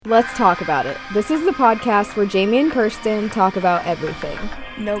Let's talk about it. This is the podcast where Jamie and Kirsten talk about everything.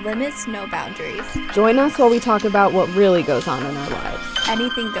 No limits, no boundaries. Join us while we talk about what really goes on in our lives.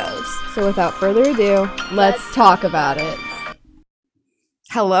 Anything goes. So without further ado, let's talk about it.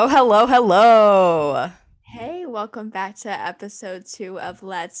 Hello, hello, hello. Hey, welcome back to episode 2 of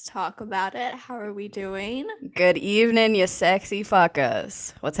Let's Talk About It. How are we doing? Good evening, you sexy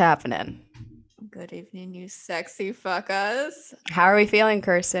fuckers. What's happening? Good evening, you sexy fuckers. How are we feeling,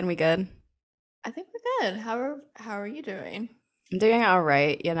 Kirsten? We good? I think we're good. How are you doing? I'm doing all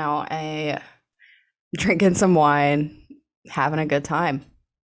right. Drinking some wine, having a good time.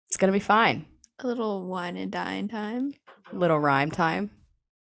 It's gonna be fine. A little wine and dine time. Little rhyme time.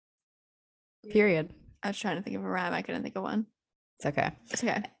 Period. I was trying to think of a rhyme. I couldn't think of one. It's okay. It's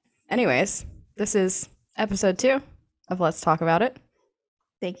okay. Anyways, this is episode 2 of Let's Talk About It.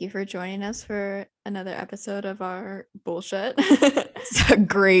 Thank you for joining us for another episode of our bullshit. It's a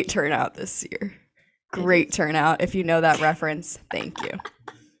great turnout this year. Great turnout. If you know that reference, thank you.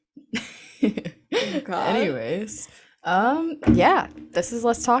 Oh, God. Anyways, yeah, this is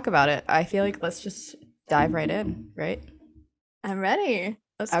Let's Talk About It. I feel like let's just dive right in, right? I'm ready.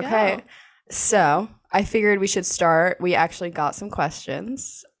 Let's Okay. go. So I figured we should start. We actually got some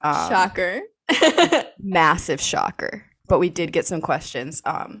questions. Shocker. Massive shocker. But we did get some questions.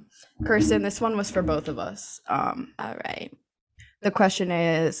 Kirsten, this one was for both of us. All right. The question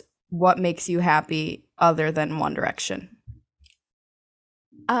is, what makes you happy other than One Direction?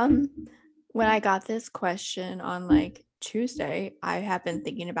 When I got this question on Tuesday, I have been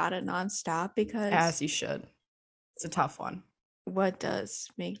thinking about it nonstop because As you should. It's a tough one. what does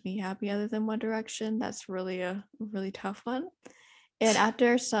make me happy other than One Direction? That's really a really tough one. And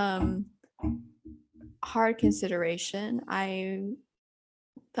after some hard consideration, I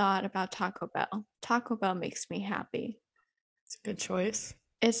thought about Taco Bell. Taco Bell makes me happy. It's a good choice.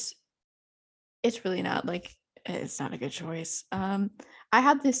 It's really not it's not a good choice. I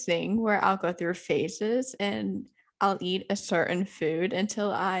have this thing where I'll go through phases and I'll eat a certain food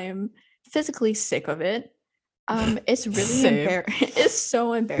until I'm physically sick of it. It's really Same. it's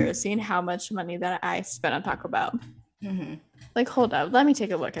so embarrassing how much money that I spent on Taco Bell. Mm-hmm. Hold up, let me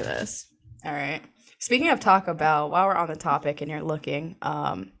take a look at this. All right. Speaking of Taco Bell, while we're on the topic and you're looking,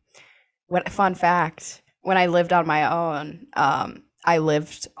 fun fact, when I lived on my own, I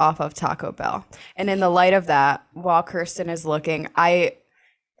lived off of Taco Bell. And in the light of that, while Kirsten is looking, I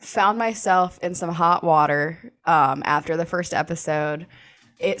found myself in some hot water after the first episode.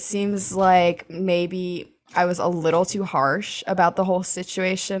 It seems like maybe I was a little too harsh about the whole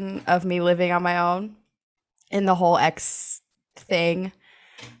situation of me living on my own and the whole ex thing.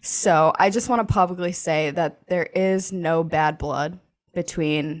 So I just want to publicly say that there is no bad blood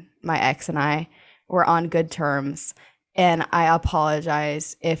between my ex and I. We're on good terms. And I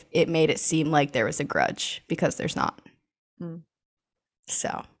apologize if it made it seem like there was a grudge, because there's not.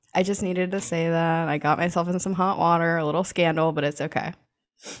 So I just needed to say that. I got myself in some hot water, a little scandal, but it's okay.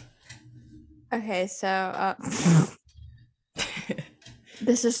 Okay, so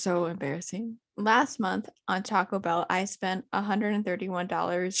this is so embarrassing. Last month on Taco Bell, I spent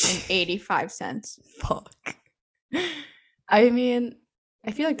 $131.85. Fuck. I mean,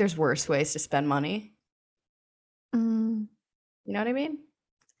 I feel like there's worse ways to spend money. You know what I mean?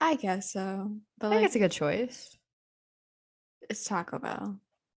 I guess so. But I think it's a good choice. it's Taco Bell.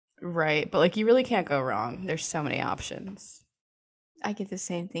 Right, but you really can't go wrong. There's so many options. I get the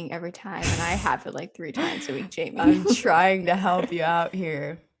same thing every time, and I have it 3 times a week, Jamie. I'm trying to help you out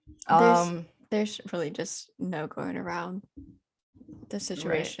here. There's really just no going around the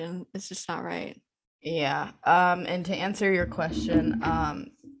situation. It's just not right. Yeah. And to answer your question,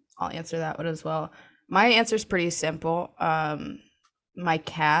 I'll answer that one as well. My answer is pretty simple. My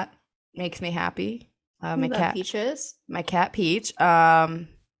cat makes me happy. My cat Peaches. My cat Peach.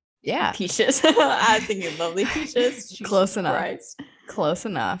 Yeah. Peaches. I was thinking lovely Peaches. Jesus Close enough. Christ. Close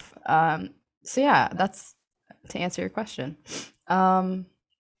enough. So yeah, that's to answer your question.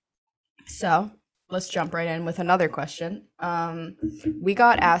 So let's jump right in with another question. We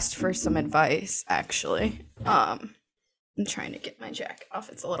got asked for some advice, actually. I'm trying to get my jacket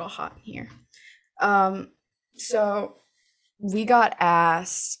off. It's a little hot in here. So we got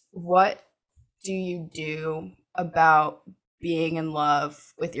asked, what do you do about being in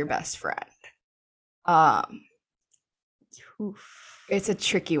love with your best friend? It's a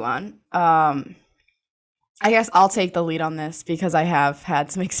tricky one. I guess I'll take the lead on this because I have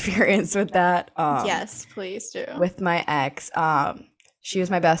had some experience with that. Yes, please do. With my ex. She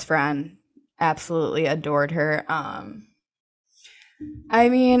was my best friend. Absolutely adored her. I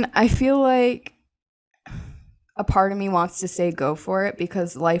mean, I feel like a part of me wants to say go for it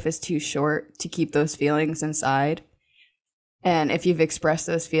because life is too short to keep those feelings inside. And if you've expressed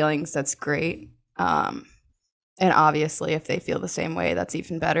those feelings, that's great. And obviously, if they feel the same way, that's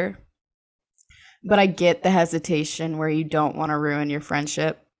even better. But I get the hesitation where you don't want to ruin your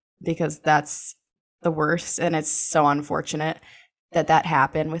friendship because that's the worst. And it's so unfortunate that that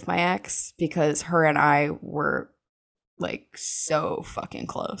happened with my ex because her and I were like so fucking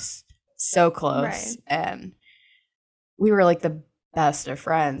close. So close. Right. And we were like the best of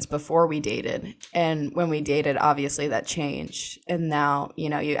friends before we dated. And when we dated, obviously that changed. And now, you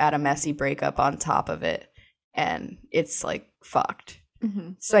know, you add a messy breakup on top of it and it's like fucked.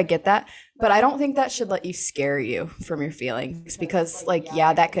 Mm-hmm. So I get that. But I don't think that should let you scare you from your feelings because, like,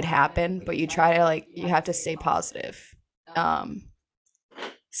 yeah, that could happen, but you try to, like, you have to stay positive.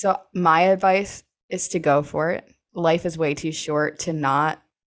 So my advice is to go for it. Life is way too short to not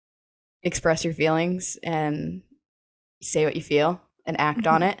express your feelings and say what you feel and act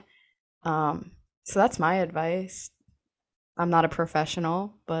on it. So that's my advice. I'm not a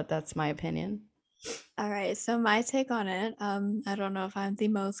professional, but that's my opinion. All right, so my take on it, I don't know if I'm the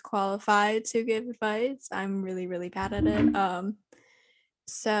most qualified to give advice. I'm really, really bad at it.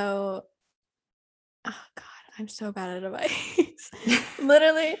 So, oh God, I'm so bad at advice.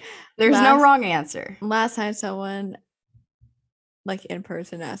 Literally, There's no wrong answer. last time someone, like in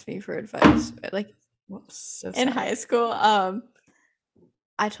person, asked me for advice, like Whoops, so in sorry. high school,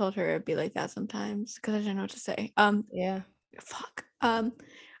 I told her it'd be like that sometimes because I didn't know what to say. Yeah. Fuck.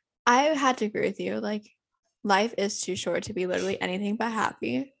 I had to agree with you. Like, life is too short to be literally anything but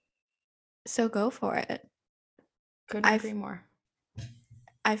happy. So go for it. Couldn't I agree more.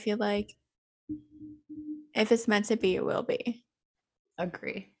 I feel like if it's meant to be, it will be.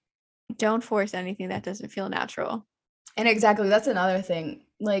 Agree. Don't force anything that doesn't feel natural. And exactly, that's another thing.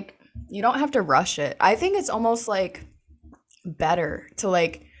 Like, you don't have to rush it. I think it's almost like better to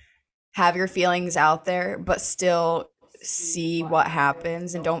like have your feelings out there, but still see what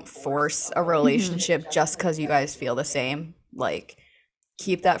happens and don't force a relationship just because you guys feel the same. Like,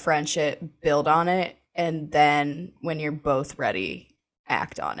 keep that friendship, build on it, and then when you're both ready,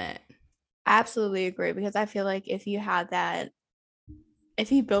 act on it. Absolutely agree because I feel like if you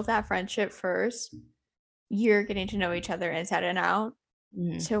built that friendship first, you're getting to know each other inside and out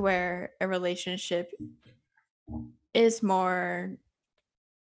to where a relationship is more,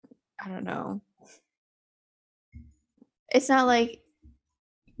 I don't know. It's not like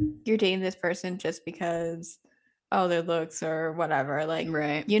you're dating this person just because, oh, their looks or whatever. Like,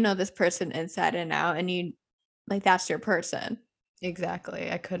 Right. you know this person inside and out, and you, like, that's your person. Exactly.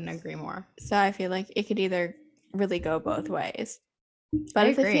 I couldn't agree more. So I feel like it could either really go both ways. But I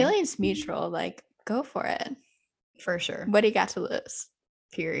if the agree. feeling's mutual, like, go for it. For sure. What do you got to lose?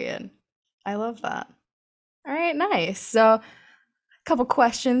 Period. I love that. All right, nice. So, a couple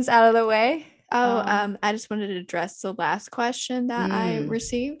questions out of the way. Oh, I just wanted to address the last question that I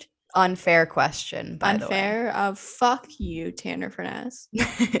received. Unfair question, by the way. Unfair. Fuck you, Tanner Furness.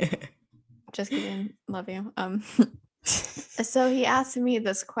 Just kidding. Love you. So he asked me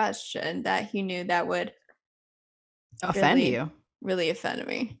this question that he knew that would offend really, you. Really offend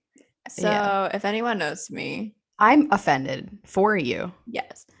me. So if anyone knows me, I'm offended for you.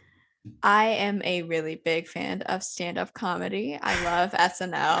 Yes. I am a really big fan of stand-up comedy. I love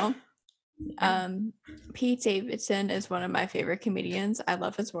SNL. Pete Davidson is one of my favorite comedians. I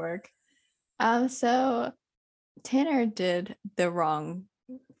love his work. So Tanner did the wrong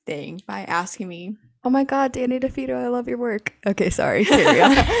thing by asking me. Oh my God, Danny DeVito, I love your work. Okay, sorry. Carry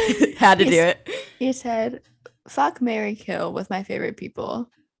on. Had to do it. He said, fuck, marry, kill with my favorite people.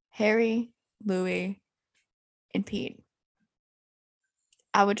 Harry, Louis, and Pete.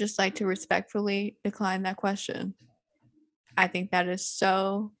 I would just like to respectfully decline that question. I think that is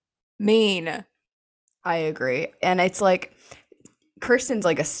so mean. I agree. And it's like, Kirsten's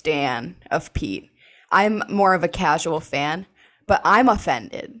like a stan of Pete. I'm more of a casual fan, but I'm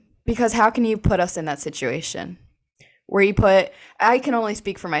offended because how can you put us in that situation where you put, I can only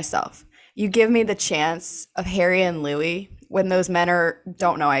speak for myself. You give me the chance of Harry and Louis when those men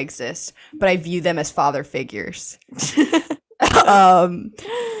don't know I exist, but I view them as father figures. So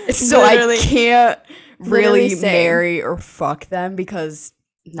literally, I can't really marry or fuck them because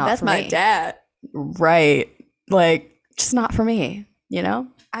that's for my me. Dad. Right. Like, just not for me, you know?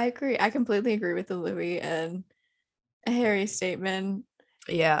 I agree. I completely agree with the Louis and Harry statement.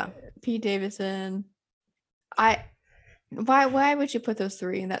 Yeah. Pete Davidson. Why would you put those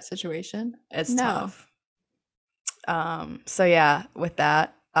three in that situation? It's tough. So yeah, with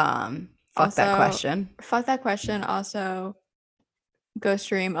that, fuck that question. Fuck that question. Also, go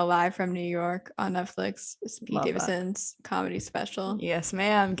stream Alive from New York on Netflix. It's Pete Love that. Davidson's comedy special. Yes,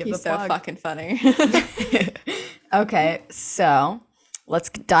 ma'am. Give He's the so plug. fucking funny. Okay, so let's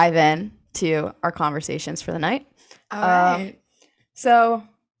dive in to our conversations for the night. All right. So,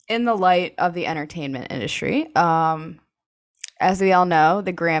 in the light of the entertainment industry, as we all know,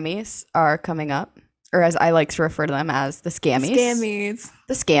 the Grammys are coming up, or as I like to refer to them as the Scammies. Scammies.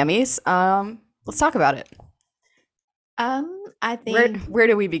 The Scammies. Let's talk about it. I think. Where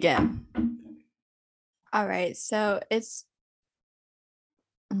do we begin? All right. So it's.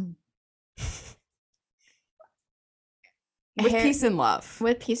 With peace and love.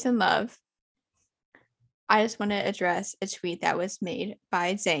 With peace and love. I just want to address a tweet that was made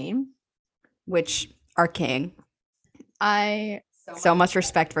by Zayn. Which, our king. So much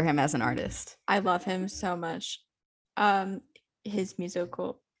respect for him as an artist. I love him so much. His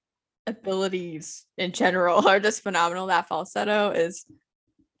musical abilities in general are just phenomenal. That falsetto is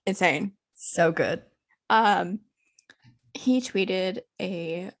insane. So good. He tweeted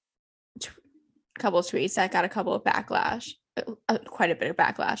a couple of tweets that got a couple of backlash, quite a bit of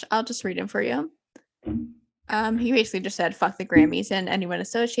backlash. I'll just read them for you. He basically just said, fuck the Grammys and anyone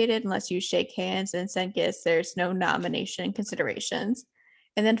associated. Unless you shake hands and send gifts, there's no nomination considerations.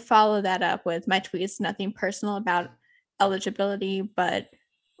 And then follow that up with, my tweet is nothing personal about eligibility, but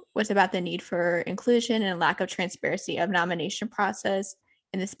was about the need for inclusion and lack of transparency of nomination process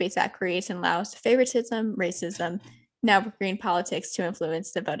in the space that creates and allows favoritism, racism, now green politics to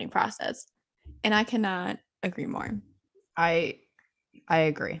influence the voting process. And I cannot agree more. I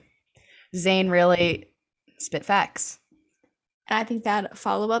agree. Zayn really spit facts. And I think that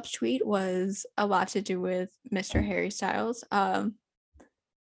follow-up tweet was a lot to do with Mr. Harry Styles. A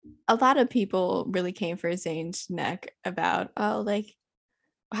lot of people really came for Zayn's neck about, oh, like,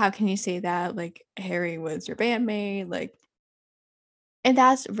 how can you say that? Like, Harry was your bandmate, like, and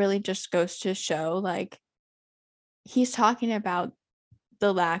that's really just goes to show, like, he's talking about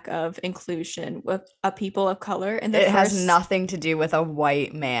the lack of inclusion with people of color, and it has nothing to do with a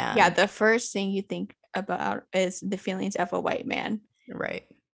white man. Yeah, the first thing you think about is the feelings of a white man, right?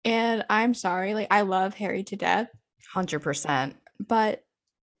 And I'm sorry, like, I love Harry to death, 100%, but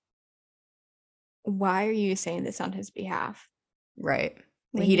why are you saying this on his behalf? Right.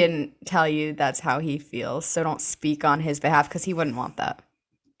 He didn't tell you that's how he feels, so don't speak on his behalf because he wouldn't want that.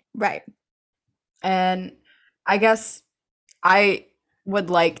 Right. And I guess I would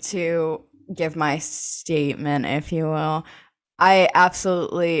like to give my statement, if you will. I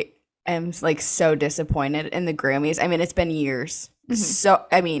absolutely am, like, so disappointed in the Grammys. I mean, it's been years.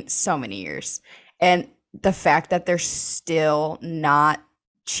 Mm-hmm. So many years. And the fact that they're still not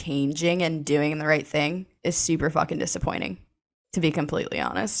changing and doing the right thing is super fucking disappointing, to be completely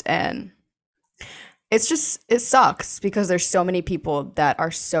honest. And it sucks because there's so many people that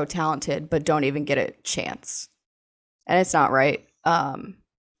are so talented but don't even get a chance. And it's not right.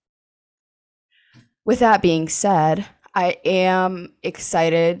 With that being said, I am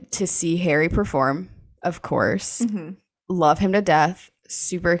excited to see Harry perform, of course. Mm-hmm. Love him to death.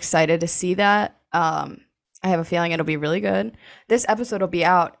 Super excited to see that. I have a feeling it'll be really good. This episode will be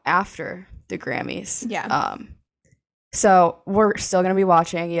out after the Grammys. Yeah. So we're still going to be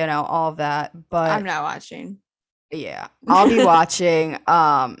watching, all of that. But I'm not watching. Yeah, I'll be watching.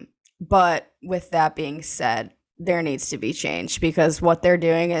 But with that being said, there needs to be change because what they're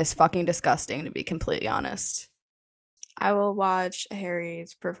doing is fucking disgusting, to be completely honest. I will watch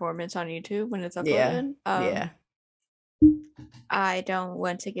Harry's performance on YouTube when it's uploaded. Yeah. I don't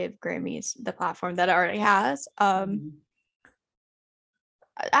want to give Grammys the platform that it already has. I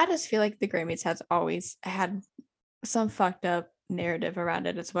just feel like the Grammys has always had some fucked up narrative around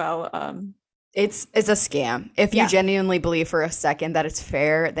it as well. It's a scam. If you genuinely believe for a second that it's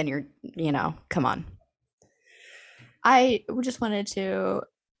fair, then you're, come on. I just wanted to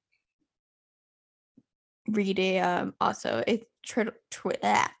read a Twitter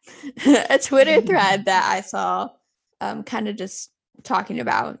thread that I saw, kind of just talking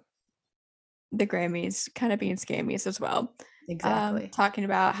about the Grammys kind of being scammies as well. Exactly. Talking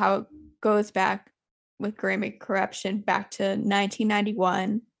about how it goes back with Grammy corruption back to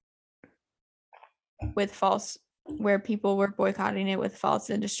 1991 with where people were boycotting it with false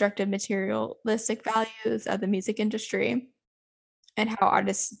and destructive materialistic values of the music industry, and how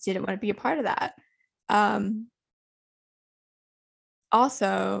artists didn't want to be a part of that.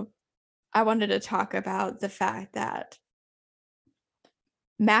 Also, I wanted to talk about the fact that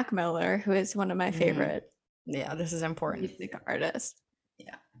Mac Miller, who is one of my favorite this is important music artists,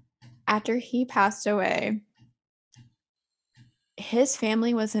 yeah, after he passed away, his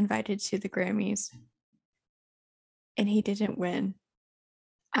family was invited to the Grammys and he didn't win.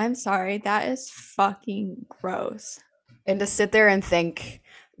 I'm sorry, that is fucking gross. And to sit there and think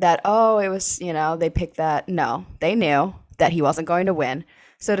that, oh, it was, they picked that. No, they knew that he wasn't going to win.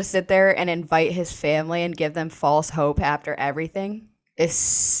 So to sit there and invite his family and give them false hope after everything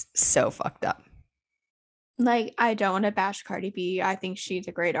is so fucked up. Like, I don't want to bash Cardi B. I think she's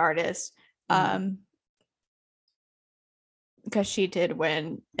a great artist. Because she did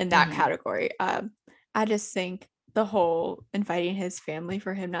win in that category. I just think the whole inviting his family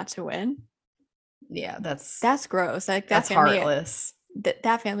for him not to win. Yeah, that's gross. Like that's family, heartless.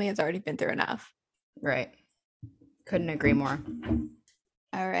 That family has already been through enough. Right. Couldn't agree more.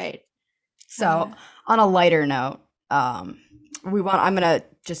 All right. So on a lighter note, I'm gonna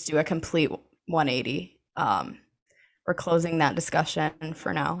just do a complete 180. We're closing that discussion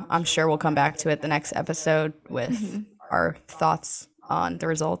for now. I'm sure we'll come back to it the next episode with our thoughts on the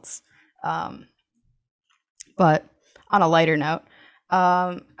results. But on a lighter note,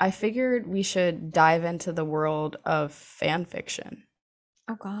 I figured we should dive into the world of fan fiction.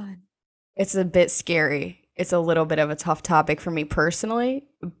 Oh God. It's a bit scary. It's a little bit of a tough topic for me personally,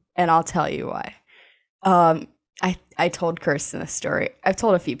 and I'll tell you why. I told Kirsten this story. I've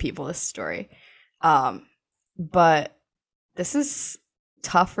told a few people this story. But this is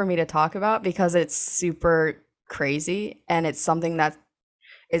tough for me to talk about because it's super crazy and it's something that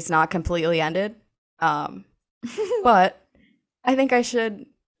is not completely ended. But I think I should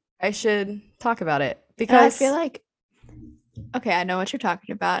talk about it because and I feel like, okay, I know what you're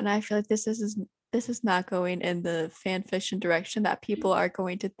talking about, and I feel like this is not going in the fan fiction direction that people are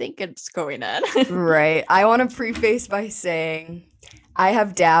going to think it's going in. Right. I want to preface by saying I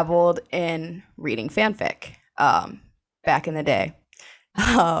have dabbled in reading fanfic back in the day.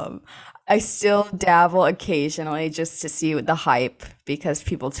 I still dabble occasionally just to see the hype because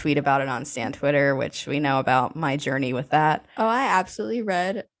people tweet about it on Stan Twitter, which we know about my journey with that. Oh, I absolutely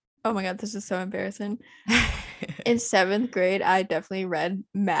read. Oh my God, this is so embarrassing. In 7th grade, I definitely read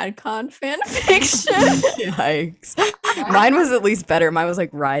MadCon fan fiction. Yikes. Mine was at least better. Mine was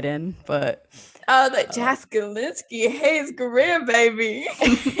like Raiden, but like Jack Skalinsky hates grandbaby.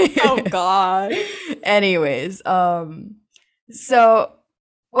 Oh God. Anyways, so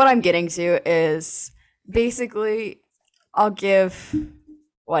what I'm getting to is basically I'll give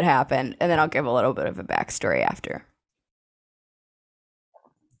what happened and then I'll give a little bit of a backstory after.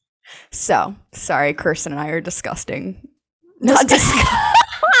 So, sorry, Kirsten and I are disgusting. Not disgusting.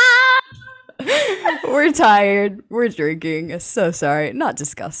 We're tired. We're drinking. So sorry. Not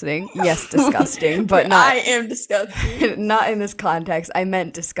disgusting. Yes, disgusting, but not. I am disgusting. Not in this context. I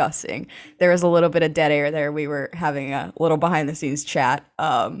meant disgusting. There was a little bit of dead air there. We were having a little behind the scenes chat.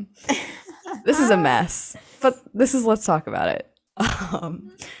 This is a mess, but let's talk about it.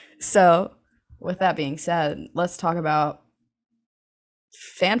 So, with that being said, let's talk about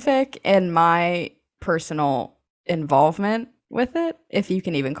fanfic and my personal involvement with it, if you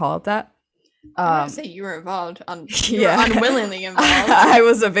can even call it that. I would say you were involved. You Yeah. were unwillingly involved. I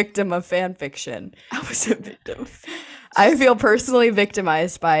was a victim of fan fiction. I was a victim. I feel personally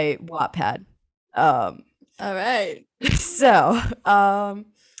victimized by Wattpad. All right. So,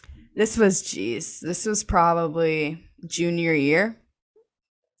 this was probably junior year,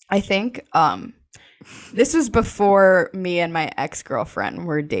 I think. This was before me and my ex-girlfriend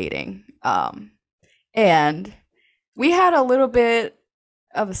were dating. And we had a little bit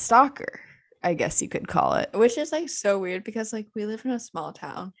of a stalker, I guess you could call it. Which is like so weird because like we live in a small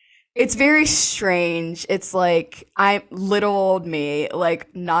town. It's very strange. It's like I'm little old me,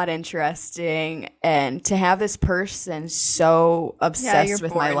 like not interesting, and to have this person so obsessed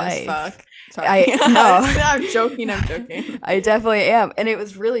with my life. Fuck. Sorry. No. I'm joking. I definitely am, and it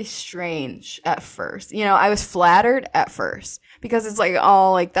was really strange at first. I was flattered at first because it's like,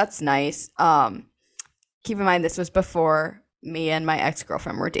 oh, like that's nice. Keep in mind this was before me and my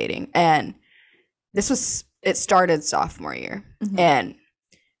ex-girlfriend were dating, and it started sophomore year, and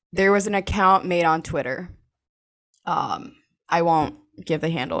there was an account made on Twitter. I won't give the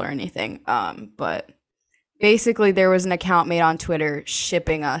handle or anything, but basically there was an account made on Twitter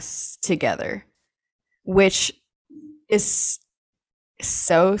shipping us together, which is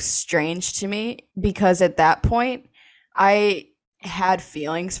so strange to me because at that point I had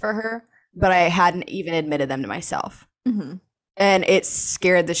feelings for her, but I hadn't even admitted them to myself. And it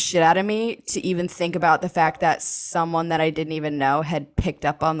scared the shit out of me to even think about the fact that someone that I didn't even know had picked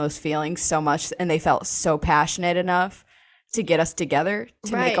up on those feelings so much, and they felt so passionate enough to get us together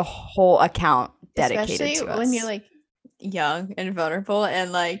to make a whole account dedicated to us. Especially when you're like young and vulnerable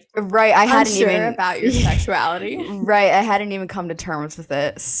and like right, I hadn't unsure even about your sexuality. Right, I hadn't even come to terms with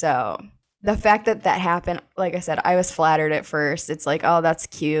it. So the fact that that happened, like I said, I was flattered at first. It's like, oh, that's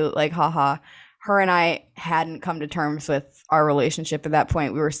cute, like haha. Her and I hadn't come to terms with our relationship at that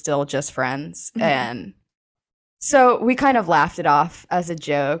point. We were still just friends. Mhm. And so we kind of laughed it off as a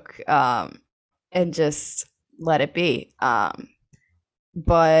joke, and just let it be.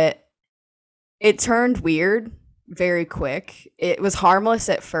 But it turned weird very quick. It was harmless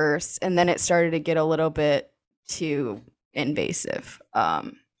at first, and then it started to get a little bit too invasive.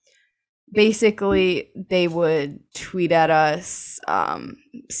 Basically, they would tweet at us,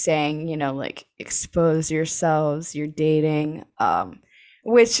 saying, you know, like, expose yourselves, you're dating,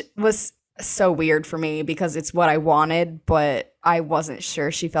 which was so weird for me because it's what I wanted, but I wasn't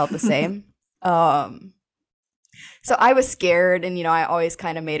sure she felt the same. So I was scared, and, you know, I always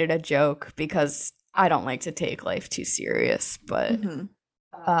kind of made it a joke because I don't like to take life too serious, but Mhm.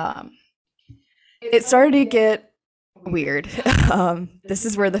 it started to get weird. This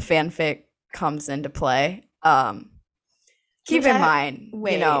is where the fanfic comes into play. Keep Which in I- mind, you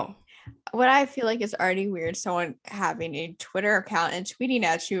wait. know, What I feel like is already weird, someone having a Twitter account and tweeting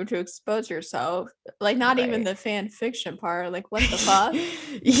at you to expose yourself. Like, not even Right. the fan fiction part. Like, what the fuck?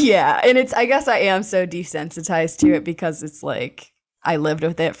 Yeah, and it's, I guess I am so desensitized to it because it's like I lived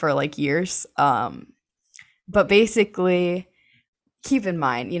with it for like years. But basically, keep in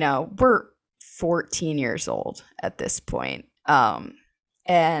mind, you know, we're 14 years old at this point.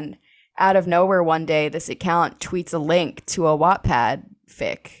 And out of nowhere one day, this account tweets a link to a Wattpad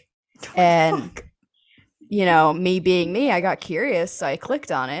fic. And, Fuck. you know, me being me, I got curious, so I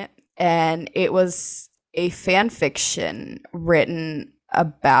clicked on it, and it was a fan fiction written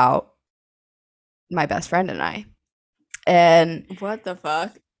about my best friend and I. And What the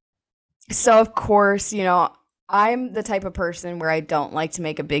fuck? so, of course, you know, I'm the type of person where I don't like to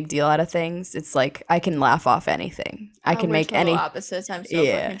make a big deal out of things. It's like I can laugh off anything. I can We're make total any opposites. I'm so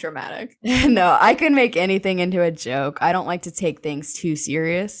Yeah. fucking dramatic. no, I can make anything into a joke. I don't like to take things too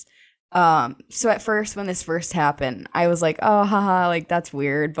serious. So at first, when this first happened, I was like, oh, haha, like that's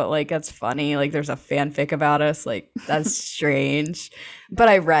weird, but like that's funny. Like there's a fanfic about us. Like that's strange. But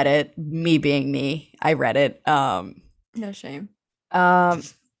I read it, me being me. I read it. No shame. And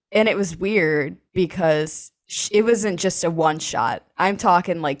it was weird because it wasn't just a one shot. I'm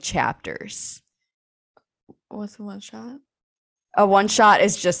talking like chapters. What's the one shot? A one shot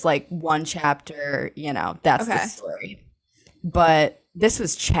is just like one chapter, you know, that's the Okay. story. But this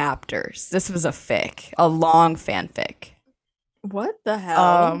was chapters. This was a fic, a long fanfic. What the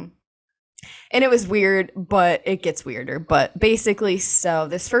hell? And it was weird, but it gets weirder. But basically, so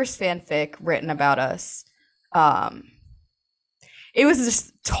this first fanfic written about us, it was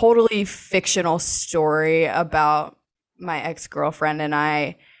just totally fictional story about my ex-girlfriend and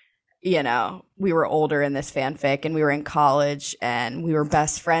I. You know, we were older in this fanfic and we were in college and we were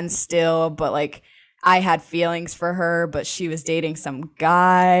best friends still, but like I had feelings for her, but she was dating some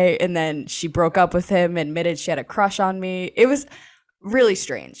guy and then she broke up with him, admitted she had a crush on me. It was really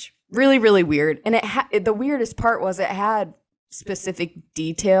strange, really, really weird. And the weirdest part was it had specific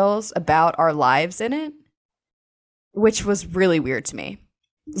details about our lives in it, which was really weird to me.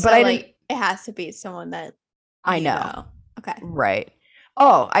 So, But I like, didn't, it has to be someone that I you know. Okay. Right.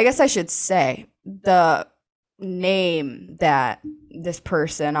 Oh, I guess I should say the name that this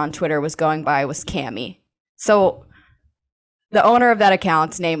person on Twitter was going by was Cammy. So the owner of that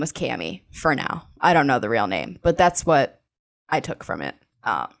account's name was Cammy for now. I don't know the real name, but that's what I took from it.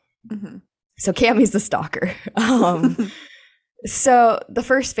 Mhm. So Cammy's the stalker. So the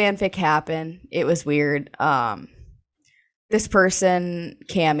first fanfic happened. It was weird. This person,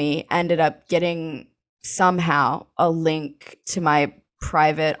 Cammy, ended up getting somehow a link to my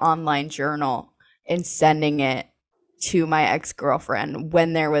private online journal and sending it to my ex-girlfriend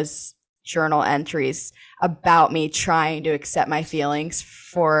when there was journal entries about me trying to accept my feelings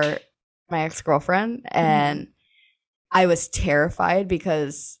for my ex-girlfriend. And I was terrified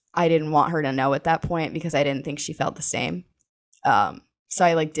because I didn't want her to know at that point because I didn't think she felt the same. So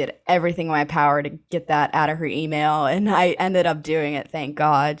I like did everything in my power to get that out of her email, and I ended up doing it. Thank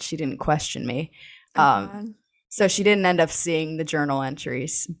God she didn't question me. God. So she didn't end up seeing the journal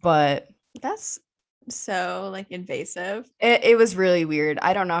entries, but That's so like invasive. it was really weird.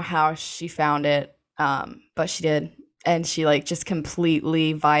 I don't know how she found it, but she did. And she like just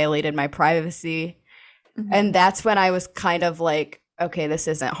completely violated my privacy. Mhm. And that's when I was kind of like, okay, this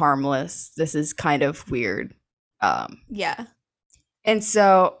isn't harmless. This is kind of weird. Yeah. And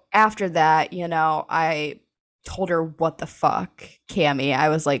so after that, you know, I told her, what the fuck, Cammy? I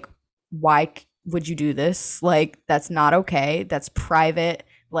was like, why would you do this? Like, that's not okay. That's private.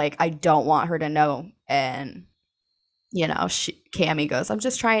 Like, I don't want her to know. And Cammy goes, I'm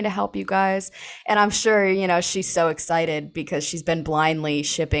just trying to help you guys. And I'm sure, she's so excited because she's been blindly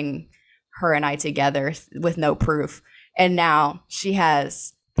shipping her and I together with no proof. And now she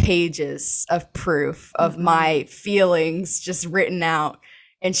has pages of proof of my feelings just written out.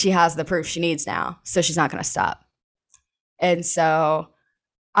 And she has the proof she needs now. So she's not going to stop. And so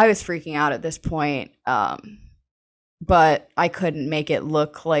I was freaking out at this point. But I couldn't make it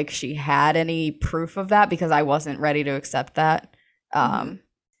look like she had any proof of that because I wasn't ready to accept that. And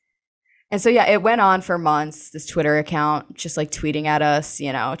so, yeah, it went on for months, this Twitter account, just like tweeting at us,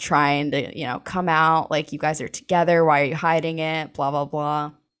 trying to, come out, like, you guys are together. Why are you hiding it? Blah, blah,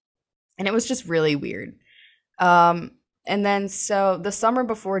 blah. And it was just really weird. And then, so the summer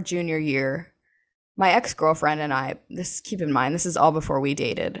before junior year, my ex-girlfriend and I, keep in mind, this is all before we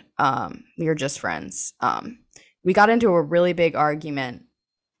dated. We were just friends. We got into a really big argument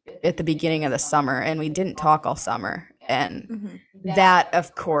at the beginning of the summer, and we didn't talk all summer. And that,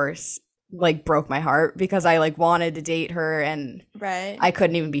 of course, like broke my heart because I like wanted to date her, and I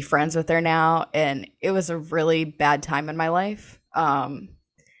couldn't even be friends with her now. And it was a really bad time in my life. And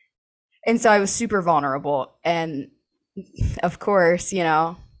so I was super vulnerable. And of course,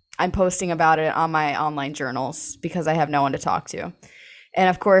 I'm posting about it on my online journals because I have no one to talk to. And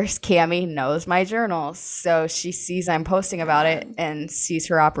of course, Cammy knows my journals. So she sees I'm posting about it and sees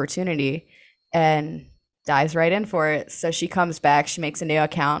her opportunity and dives right in for it. So she comes back, she makes a new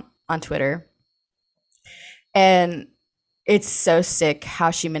account on Twitter. And it's so sick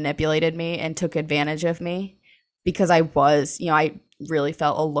how she manipulated me and took advantage of me because I was, I really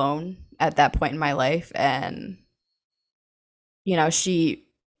felt alone at that point in my life. And, she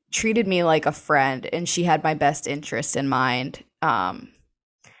treated me like a friend and she had my best interest in mind.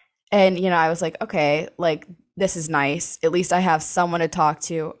 And, I was like, okay, like, this is nice. At least I have someone to talk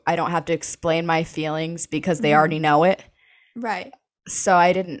to. I don't have to explain my feelings because they already know it. Right. So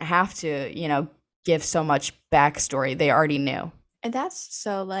I didn't have to, give so much backstory. They already knew. And that's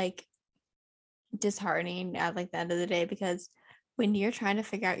so, like, disheartening at, like, the end of the day because when you're trying to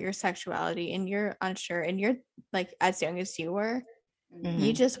figure out your sexuality and you're unsure and you're, like, as young as you were,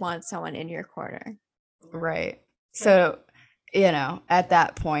 you just want someone in your corner. Right. So at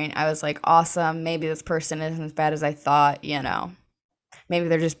that point, I was like, awesome. Maybe this person isn't as bad as I thought, Maybe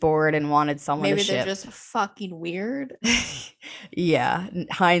they're just bored and wanted someone to ship. Maybe they're just fucking weird. Yeah.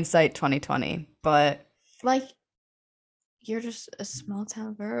 Hindsight 2020. But like, you're just a small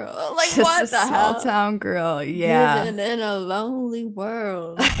town girl. Like, what the hell? Small town girl. Yeah. Living in a lonely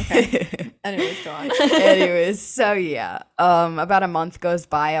world. Okay. Anyways, go on. Anyways, so yeah. About a month goes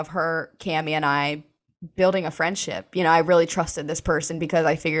by of her, Cammy, and I building a friendship. I really trusted this person because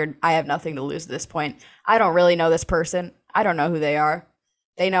I figured I have nothing to lose at this point. I don't really know this person. I don't know who they are.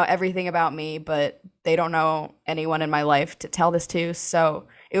 They know everything about me, but they don't know anyone in my life to tell this to. So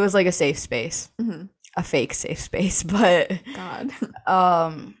it was like a safe space, a fake safe space. But God.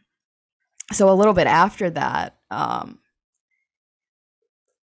 So a little bit after that,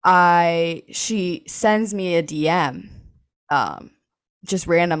 she sends me a DM, just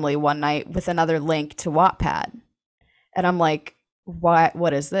randomly one night with another link to Wattpad. And I'm like,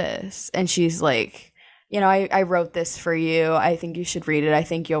 what is this? And she's like, I wrote this for you. I think you should read it. I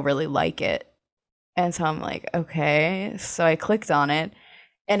think you'll really like it. And so I'm like, okay. So I clicked on it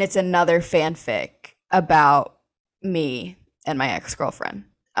and it's another fanfic about me and my ex-girlfriend.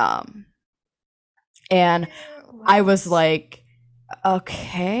 And I was like,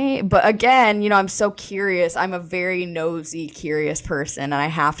 okay. But again, I'm so curious. I'm a very nosy, curious person, and I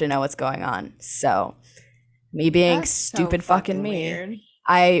have to know what's going on. So me being That's stupid so fucking me, weird.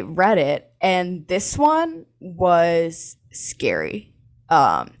 I read it, and this one was scary.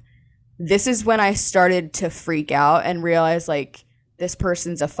 This is when I started to freak out and realize, like, this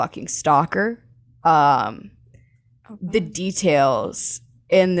person's a fucking stalker. The details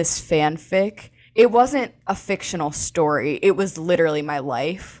in this fanfic, it wasn't a fictional story. It was literally my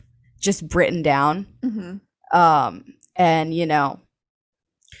life, just written down. And,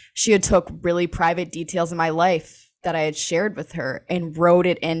 she had took really private details in my life that I had shared with her and wrote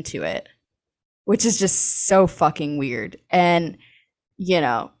it into it, which is just so fucking weird. And,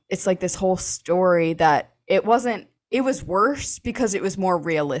 it's like this whole story that it was worse because it was more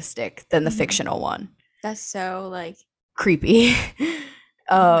realistic than the fictional one. That's so, like, creepy.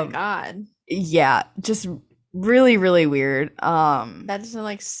 oh my God. Yeah, just really, really weird. That doesn't,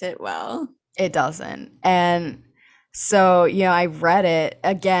 like, sit well. It doesn't. And so, I read it.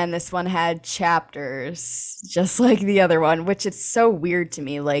 Again, this one had chapters, just like the other one, which is so weird to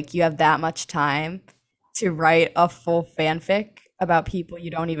me. Like, you have that much time to write a full fanfic about people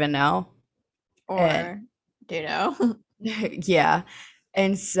you don't even know. Or you know? Yeah.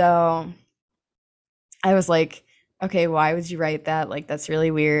 And so I was like, okay, why would you write that? Like, that's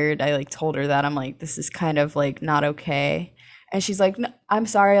really weird. I like told her that. I'm like, this is kind of like not okay. And she's like, no, I'm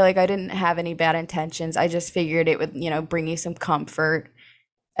sorry. Like, I didn't have any bad intentions. I just figured it would, bring you some comfort.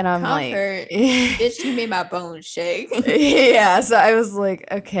 And I'm like, Comfort. Bitch, you made my bones shake. yeah. So I was like,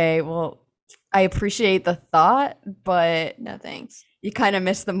 okay, well, I appreciate the thought, but No thanks. you kind of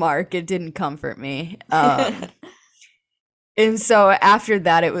missed the mark. It didn't comfort me. And so after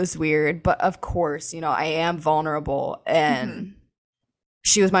that, it was weird. But of course, I am vulnerable, and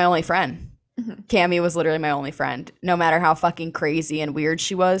she was my only friend. Cammy was literally my only friend. No matter how fucking crazy and weird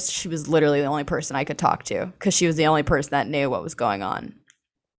she was literally the only person I could talk to because she was the only person that knew what was going on.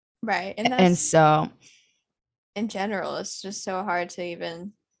 Right. And And so, in general, it's just so hard to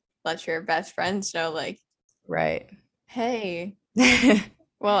even let your best friends know, like, right. hey.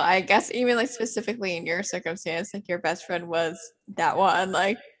 Well, I guess even like specifically in your circumstance, like your best friend was that one.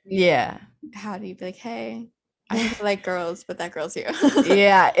 Like, yeah. how do you be like, hey, I like girls, but that girl's you.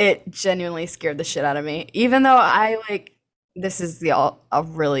 Yeah, it genuinely scared the shit out of me. Even though this is a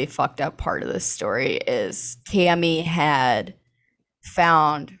really fucked up part of this story is Cammy had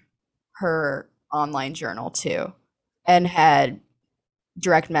found her online journal too and had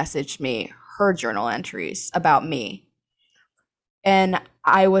direct messaged me her journal entries about me. And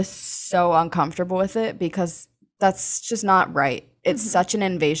I was so uncomfortable with it because that's just not right. It's such an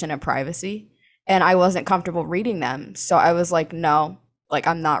invasion of privacy. And I wasn't comfortable reading them. So I was like, no, like,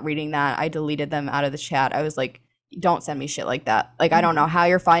 I'm not reading that. I deleted them out of the chat. I was like, don't send me shit like that. Like, I don't know how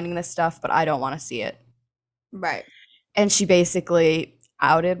you're finding this stuff, but I don't want to see it. Right. And she basically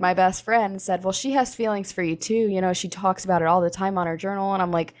outed my best friend and said, well, she has feelings for you too. She talks about it all the time on her journal. And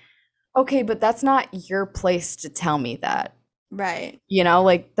I'm like, okay, but that's not your place to tell me that. Right.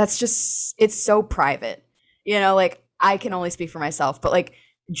 Like, that's just, it's so private. Like, I can only speak for myself, but like,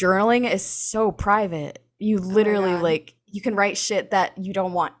 journaling is so private. You literally like, you can write shit that you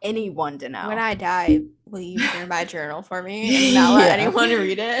don't want anyone to know. When I die, will you share my journal for me and not let anyone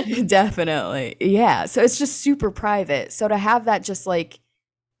read it? Definitely. Yeah. So it's just super private. So to have that just like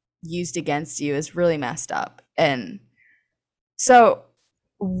used against you is really messed up. And so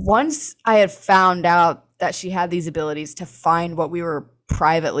once I had found out that she had these abilities to find what we were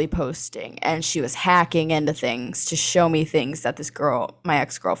privately posting, and she was hacking into things to show me things that this girl, my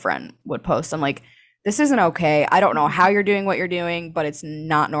ex-girlfriend, would post, I'm like, this isn't okay. I don't know how you're doing what you're doing, but it's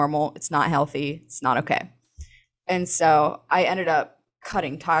not normal. It's not healthy. It's not okay. And so I ended up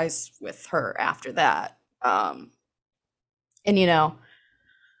cutting ties with her after that. And,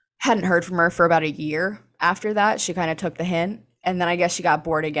 hadn't heard from her for about a year after that. She kind of took the hint. And then I guess she got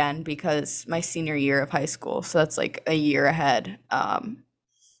bored again because my senior year of high school, so that's like a year ahead,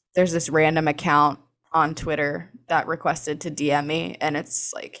 there's this random account on Twitter that requested to DM me, and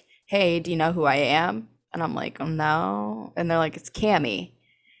it's like, hey, do you know who I am? And I'm like, oh, no. And they're like, it's Cammy.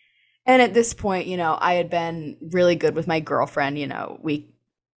 And at this point, I had been really good with my girlfriend. We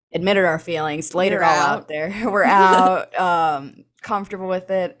admitted our feelings, laid it all out there. We're out, comfortable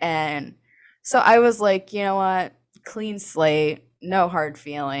with it. And so I was like, you know what? Clean slate, no hard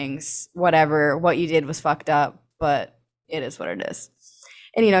feelings, whatever. What you did was fucked up, but it is what it is.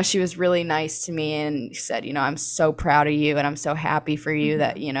 And, she was really nice to me and said, I'm so proud of you and I'm so happy for you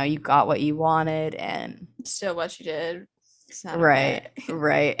that, you got what you wanted. And still what you did. Right.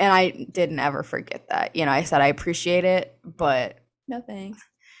 Right. And I didn't ever forget that. I said, I appreciate it, but no thanks.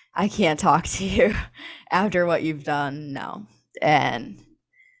 I can't talk to you after what you've done. No. And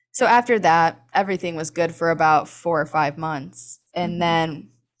so after that, everything was good for about 4 or 5 months. And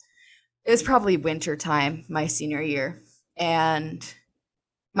then it was probably winter time, my senior year. And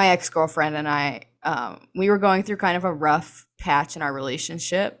my ex-girlfriend and I, we were going through kind of a rough patch in our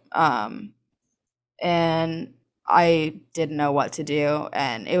relationship. And I didn't know what to do.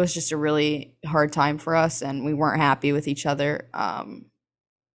 And it was just a really hard time for us. And we weren't happy with each other.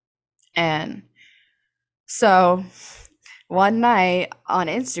 And so one night on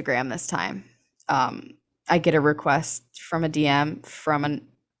Instagram this time, I get a request from a DM from an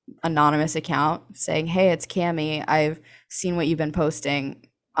anonymous account saying, hey, it's Cammy. I've seen what you've been posting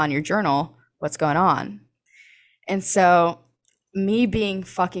on your journal. What's going on? And so me being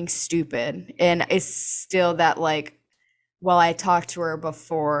fucking stupid, and it's still that like, well, I talked to her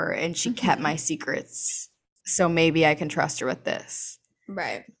before and she kept my secrets, so maybe I can trust her with this.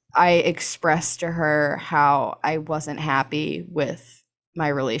 Right. I expressed to her how I wasn't happy with my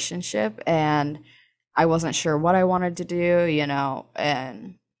relationship and I wasn't sure what I wanted to do,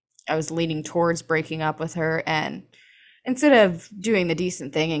 and I was leaning towards breaking up with her. And instead of doing the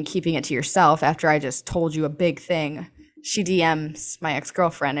decent thing and keeping it to yourself after I just told you a big thing, she DMs my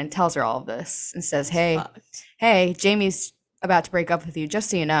ex-girlfriend and tells her all of this and says, hey, Jamie's about to break up with you, just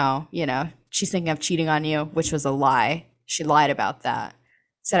so you know, she's thinking of cheating on you, which was a lie. She lied about that.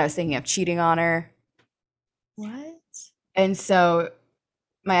 Said I was thinking of cheating on her. What? And so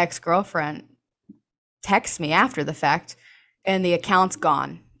my ex-girlfriend texts me after the fact, and the account's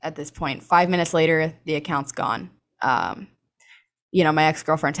gone at this point. 5 minutes later, the account's gone. You know, my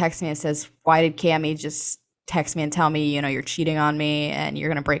ex-girlfriend texts me and says, why did Cammie just text me and tell me, you know, you're cheating on me and you're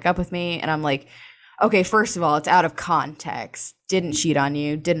going to break up with me? And I'm like, okay, first of all, it's out of context. Didn't cheat on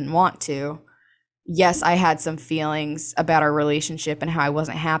you, didn't want to. Yes, I had some feelings about our relationship and how I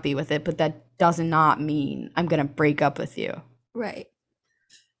wasn't happy with it, but that does not mean I'm going to break up with you. Right.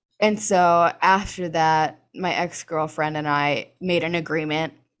 And so after that, my ex-girlfriend and I made an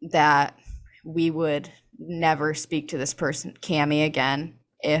agreement that we would never speak to this person, Cammie, again.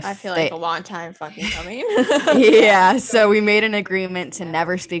 If I feel like a long time fucking coming. Yeah, so we made an agreement to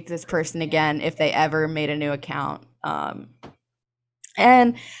never speak to this person again if they ever made a new account.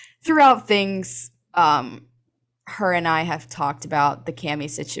 And throughout things, her and I have talked about the Cammie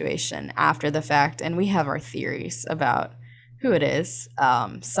situation after the fact, and we have our theories about who it is,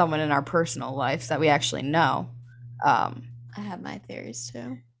 someone in our personal lives that we actually know. I have my theories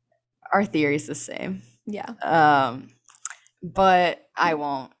too. Our theory's the same. Yeah. But I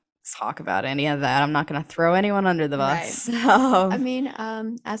won't talk about any of that. I'm not going to throw anyone under the bus. Right. I mean,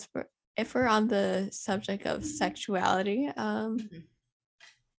 as for if we're on the subject of sexuality,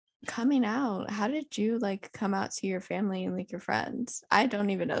 coming out, how did you like come out to your family and like your friends? I don't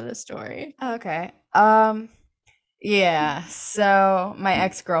even know this story. Okay. Yeah. So my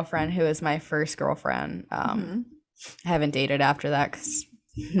ex-girlfriend, who is my first girlfriend, I haven't dated after that because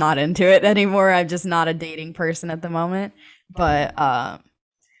not into it anymore. I'm just not a dating person at the moment. But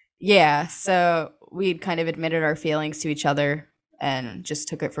yeah, so we'd kind of admitted our feelings to each other and just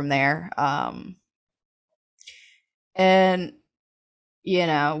took it from there. And you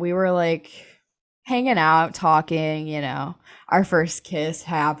know, we were like hanging out, talking, you know, our first kiss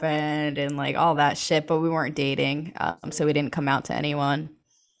happened and like all that shit, but we weren't dating. So we didn't come out to anyone.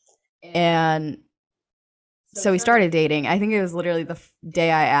 And so we started dating. I think it was literally the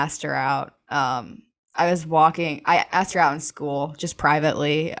day I asked her out. I asked her out in school just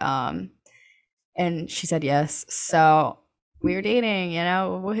privately. And she said yes. So we were dating, you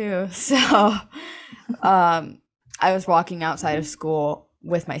know, woohoo. So I was walking outside of school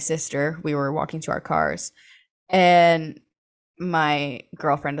with my sister. We were walking to our cars, and my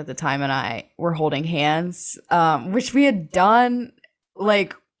girlfriend at the time and I were holding hands, which we had done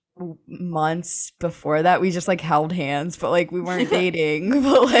like months before that. We just like held hands, but like we weren't dating,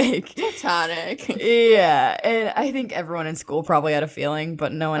 but like platonic. Yeah. And I think everyone in school probably had a feeling,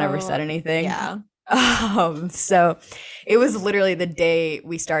 but no one ever said anything. Yeah. So it was literally the day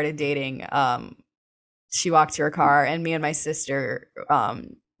we started dating. She walked to her car, and me and my sister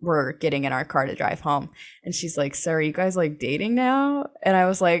were getting in our car to drive home. And she's like, so are you guys like dating now? And I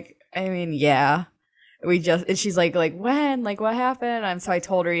was like, I mean, yeah. And she's like when? Like what happened? And so I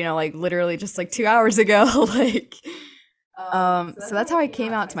told her, you know, like literally just like 2 hours ago. Like so that's how I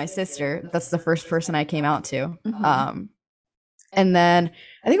came out to my sister. That's the first person I came out to. And then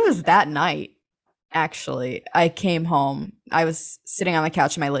I think it was that night, actually, I came home. I was sitting on the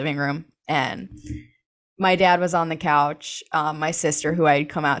couch in my living room, and my dad was on the couch. My sister, who I'd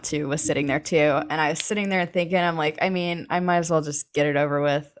come out to, was sitting there too. And I was sitting there thinking, I'm like, I mean, I might as well just get it over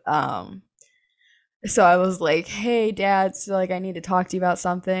with. So I was like, hey, Dad, so like I need to talk to you about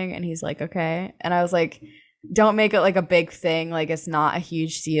something. And he's like, okay. And I was like, don't make it like a big thing. Like it's not a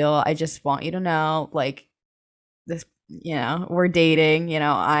huge deal. I just want you to know, like this, you know, we're dating. You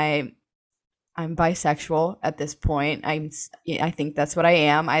know, I'm bisexual at this point. I think that's what I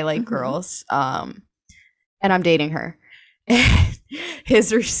am. I like girls. And I'm dating her. And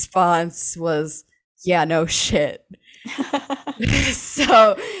his response was, yeah, no shit.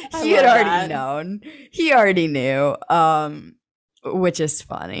 So he had already known. He already knew, which is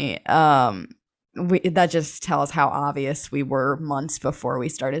funny. That just tells how obvious we were months before we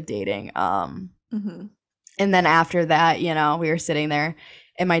started dating. And then after that, you know, we were sitting there,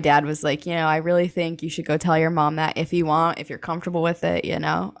 and my dad was like, you know, I really think you should go tell your mom that if you're comfortable with it, you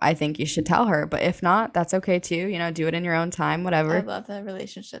know, I think you should tell her. But if not, that's okay too. You know, do it in your own time, whatever. I love the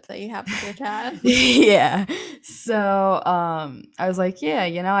relationship that you have with your dad. Yeah. So I was like, yeah,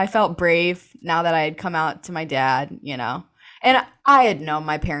 you know, I felt brave now that I had come out to my dad, you know. And I had known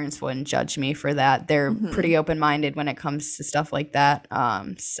my parents wouldn't judge me for that. They're pretty open-minded when it comes to stuff like that.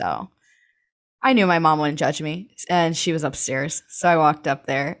 So I knew my mom wouldn't judge me, and she was upstairs. So I walked up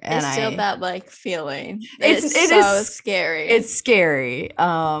there, and It's still that like feeling. It It's is so scary. It's scary.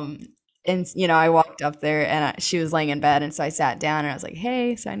 And I walked up there, and she was laying in bed, and so I sat down, and I was like,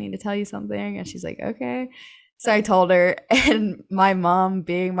 "Hey, so I need to tell you something." And she's like, "Okay." So I told her, and my mom,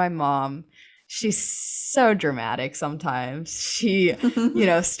 being my mom, she's so dramatic sometimes. She,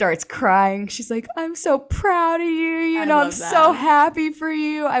 starts crying. She's like, "I'm so proud of you. I I'm love so that. happy for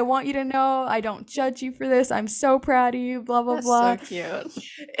you. I want you to know I don't judge you for this. I'm so proud of you, blah, blah, That's blah." so cute.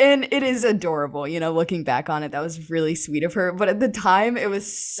 And it is adorable, looking back on it. That was really sweet of her. But at the time, it was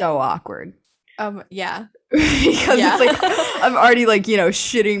so awkward. Yeah. Because Yeah. it's like I'm already like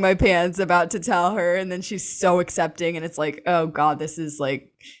shitting my pants about to tell her, and then she's so accepting, and it's like, oh god, this is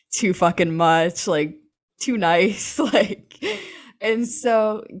like too fucking much, like too nice. Like, and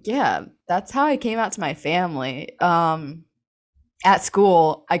so yeah, that's how I came out to my family. At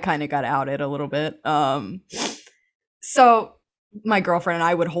school I kind of got outed a little bit. So my girlfriend and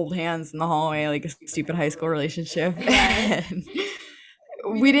I would hold hands in the hallway, like a stupid high school relationship. Right. And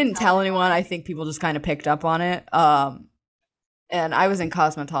we didn't tell anyone. I think people just kind of picked up on it. And I was in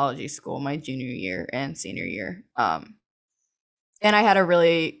cosmetology school my junior year and senior year. And I had a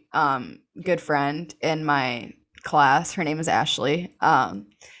really good friend in my class. Her name is Ashley. And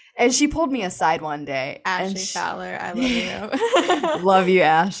she pulled me aside one day. Ashley Fowler, I love you. Love you,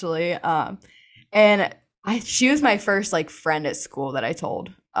 Ashley. And she was my first like friend at school that I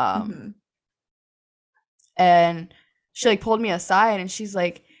told. And she like pulled me aside, and she's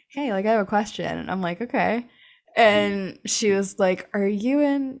like, "Hey, like I have a question." And I'm like, "Okay." And she was like, "Are you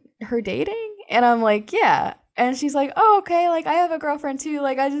and her dating?" And I'm like, "Yeah." And she's like, "Oh, okay, like I have a girlfriend too.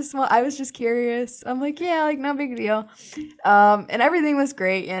 Like I was just curious." I'm like, "Yeah, like no big deal." And everything was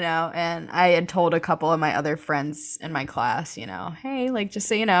great, and I had told a couple of my other friends in my class, "Hey, like just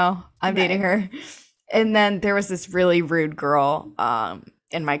so you know, I'm dating her." And then there was this really rude girl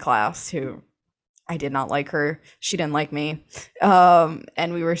in my class who I did not like her. She didn't like me.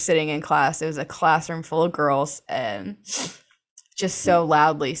 And we were sitting in class. It was a classroom full of girls, and just so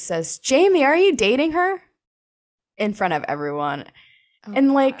loudly says, "Jamie, are you dating her?" in front of everyone. Oh,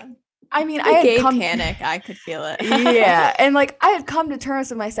 and like, God. I mean, The I had gay come panic. I could feel it. yeah, and like I had come to terms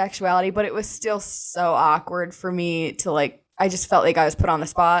with my sexuality, but it was still so awkward for me to like. I just felt like I was put on the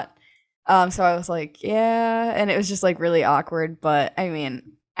spot. So I was like, yeah, and it was just like really awkward. But I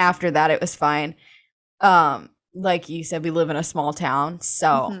mean, after that, it was fine. Like you said, we live in a small town,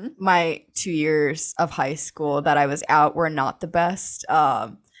 so my 2 years of high school that I was out were not the best.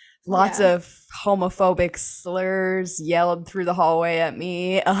 Lots of homophobic slurs yelled through the hallway at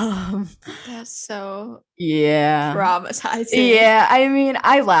me. That's so Yeah. traumatizing. Yeah, I mean,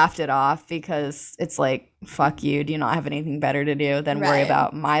 I laughed it off because it's like, fuck you. Do you not have anything better to do than worry Right.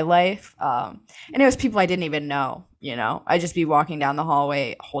 about my life? And it was people I didn't even know, I'd just be walking down the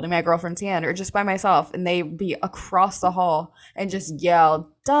hallway holding my girlfriend's hand or just by myself, and they'd be across the hall and just yell,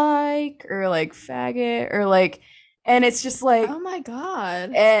 "Dyke," or like "faggot," or like, and it's just like, Oh my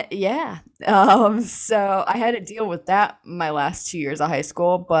God. yeah. So I had to deal with that my last 2 years of high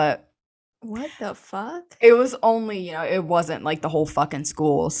school, but What the fuck? it was only, it wasn't like the whole fucking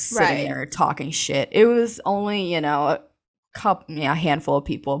school sitting Right. there talking shit. It was only, a handful of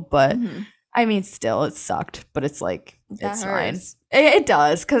people, but I mean, still, it sucked, but it's like, That it's fine. hurts. It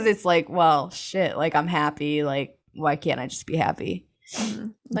does, because it's like, well, shit, like I'm happy. Like, why can't I just be happy?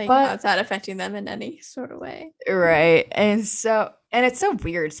 Like, But- how's that affecting them in any sort of way? Right. And it's so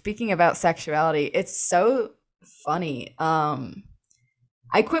weird. Speaking about sexuality, it's so funny.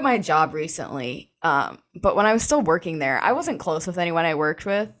 I quit my job recently. But when I was still working there, I wasn't close with anyone I worked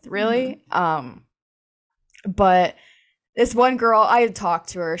with, really. But this one girl, I had talked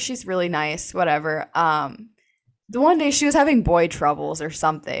to her. She's really nice, whatever. The one day she was having boy troubles or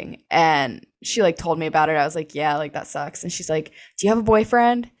something, and she like told me about it. I was like, yeah, like that sucks. And she's like, "Do you have a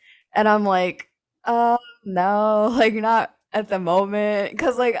boyfriend?" And I'm like, no, like not at the moment.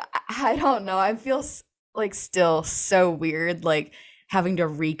 Cause like, I don't know. I feel like still so weird, like having to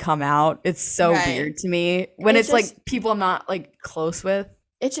re-come out. It's so Right. weird to me when It's it's just- like people I'm not like close with.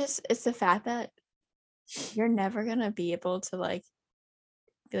 It's the fact that you're never gonna be able to like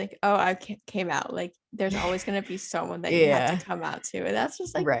be like, oh, I came out. Like, there's always gonna be someone that you have Yeah. to come out to, and that's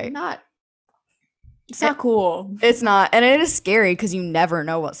just like Right. it's not cool. It's not, and it is scary because you never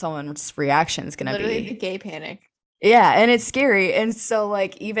know what someone's reaction is gonna Literally be. the gay panic. Yeah, and it's scary. And so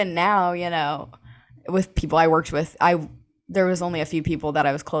like even now, with people I worked with, there was only a few people that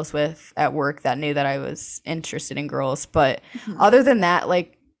I was close with at work that knew that I was interested in girls. But other than that,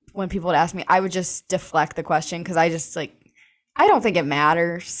 like when people would ask me, I would just deflect the question because I I don't think it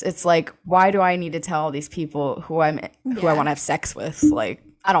matters. It's like, why do I need to tell all these people who I Yeah. want to have sex with? Like,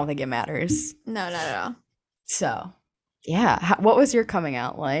 I don't think it matters. No, not at all. So, yeah. What was your coming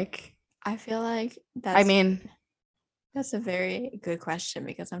out like? I feel like I mean, that's a very good question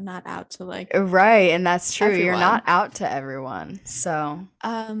because I'm not out to like right, and that's true. You're everyone. not out to everyone. So,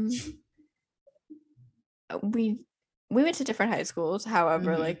 we went to different high schools.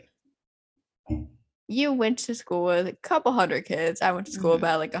 However, Mhm. like you went to school with a couple hundred kids. I went to school Mhm.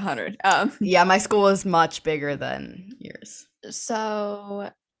 about like 100. Yeah, my school is much bigger than yours.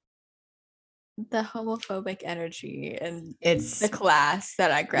 So the homophobic energy and It's the class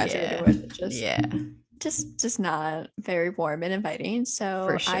that I graduated yeah, with just yeah, just not very warm and inviting. So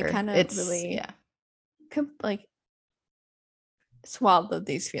for sure. I kind of It's really yeah, like swallowed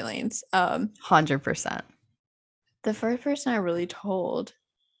these feelings. 100%. The first person I really told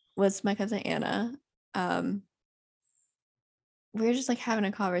was my cousin Anna. We were just like having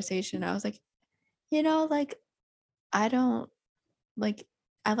a conversation. I was like, like I don't like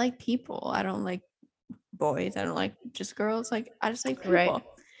I like people. I don't like boys. I don't like just girls. Like I just like people. Right.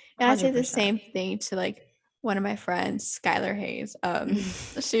 And I say the 100%. same thing to like one of my friends, Skylar Hayes.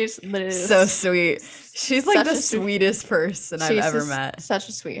 She's literally So sweet. She's like such the a sweet- sweetest person I've she's ever just met. Such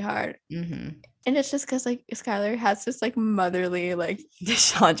a sweetheart. Mm-hmm. And it's just because like Skylar has this like motherly, like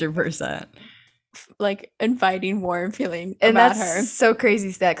 100%. like inviting, warm feeling And about that's her. so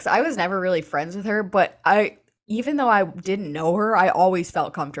crazy that because I was never really friends with her, but even though I didn't know her, I always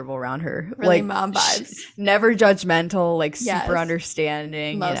felt comfortable around her. Really like mom vibes. Never judgmental, like Yes. super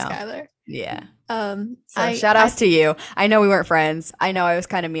understanding. Love you know? Skylar. Yeah. So Shout outs to you. I know we weren't friends. I know I was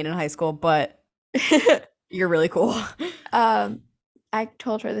kind of mean in high school, but you're really cool. I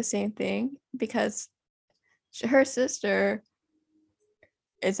told her the same thing because her sister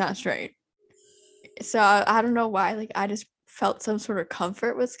is not straight. So I don't know why. Like I just felt some sort of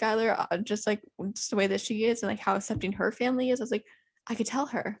comfort with Skylar, just the way that she is and like how accepting her family is. I was like, I could tell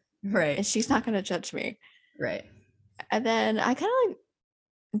her, Right. and she's not gonna judge me. Right. And then I kind of like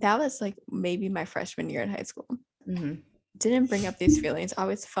that was like maybe my freshman year in high school. Mm-hmm. Didn't bring up these feelings.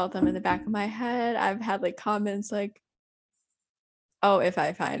 Always felt them in the back of my head. I've had like comments like, "Oh, if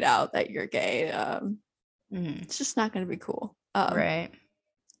I find out that you're gay, it's just not gonna be cool." Right.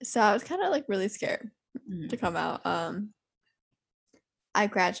 So I was kind of like really scared Mhm. to come out. I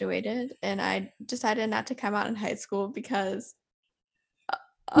graduated and I decided not to come out in high school because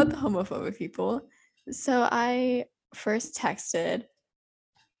of the homophobic people. So I first texted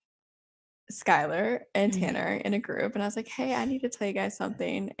Skylar and Mhm. Tanner in a group and I was like, hey, I need to tell you guys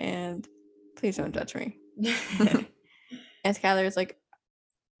something and please don't judge me. And Skylar was like,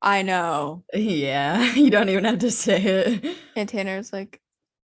 I know. Yeah, you don't even have to say it. And Tanner's like,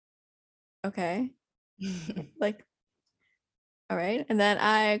 okay. Like, all right. And then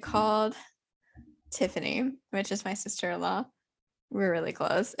I called Tiffany, which is my sister-in-law. We're really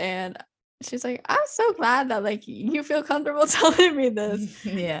close. And she's like, I'm so glad that like you feel comfortable telling me this.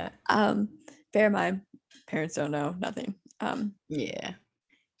 Yeah. Bear in mind, parents don't know nothing. Yeah.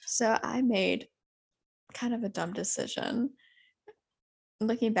 So I made kind of a dumb decision.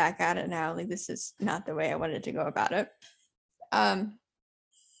 Looking back at it now, like this is not the way I wanted to go about it.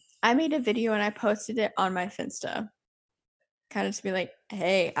 I made a video and I posted it on my Finsta. Kind of to be like,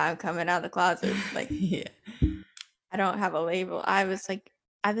 hey, I'm coming out of the closet. Like, Yeah. I don't have a label. I was like,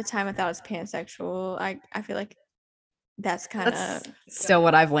 at the time I thought I was pansexual. I feel like that's kind of That's still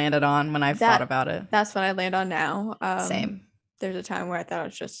what I've landed on when I've thought about it. That's what I land on now. Same. There's a time where I thought I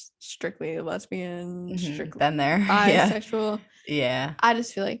was just strictly lesbian, strictly Been there. bisexual. Yeah. I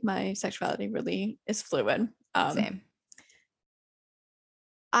just feel like my sexuality really is fluid. Same.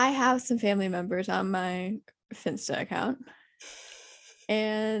 I have some family members on my Finsta account.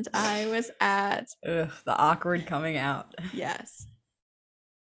 And I was at the awkward coming out. Yes.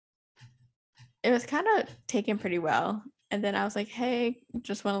 It was kind of taken pretty well. And then I was like, hey,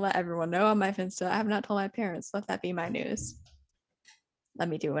 just want to let everyone know on my Finsta. I have not told my parents. Let that be my news. Let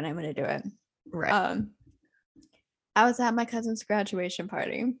me do when I'm going to do it. Right. I was at my cousin's graduation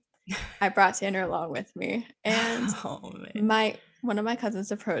party. I brought Tanner along with me. And one of my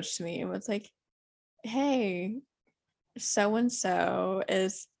cousins approached me and was like, hey, so-and-so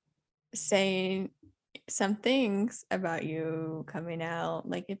is saying some things about you coming out,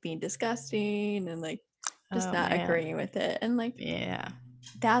 like it being disgusting and like just not agreeing with it. And like, yeah,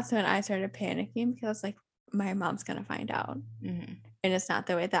 that's when I started panicking because like my mom's gonna find out. And it's not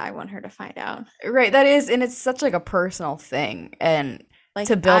the way that I want her to find out. Right. That is, and it's such like a personal thing. And like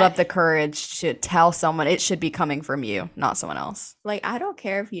to build up the courage to tell someone, it should be coming from you, not someone else. Like, I don't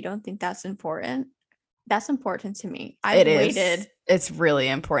care if you don't think that's important. That's important to me. I It is. waited. It's really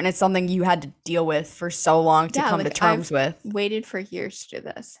important. It's something you had to deal with for so long to come to terms with. Waited for years to do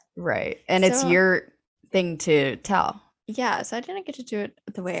this. Right. And it's your thing to tell. Yeah, so I didn't get to do it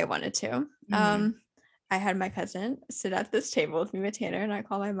the way I wanted to. I had my cousin sit at this table with me with Tanner, and I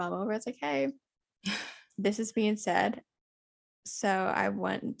called my mom over. I was like, hey, this is being said. So I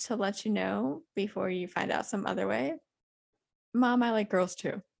want to let you know before you find out some other way. Mom, I like girls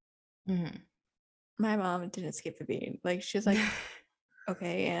too. My mom didn't skip a beat. Like, she was like,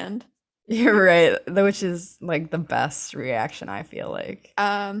 okay, and you're right, which is like the best reaction, I feel like.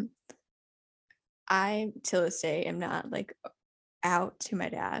 I till this day am not like out to my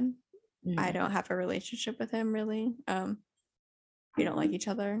dad. I don't have a relationship with him really. We don't like each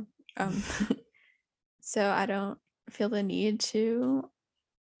other. So I don't feel the need to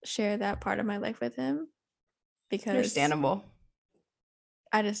share that part of my life with him because understandable.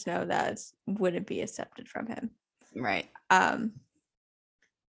 I just know that wouldn't be accepted from him. Right.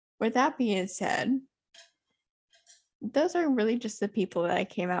 With that being said, those are really just the people that I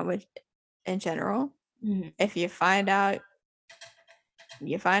came out with in general. If you find out,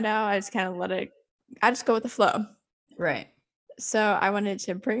 you find out. I just kind of let it, I just go with the flow. Right. So I wanted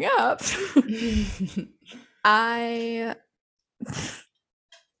to bring up, I,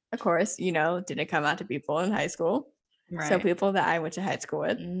 of course, didn't come out to people in high school. Right. So people that I went to high school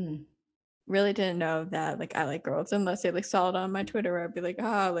with really didn't know that like I like girls unless they like saw it on my Twitter where I'd be like,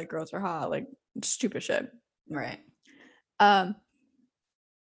 like girls are hot, like stupid shit. Right.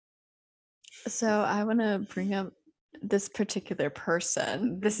 So I want to bring up this particular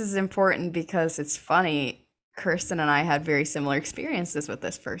person. This is important because it's funny. Kirsten and I had very similar experiences with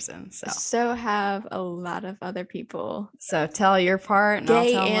this person. So have a lot of other people. So tell your part. And gay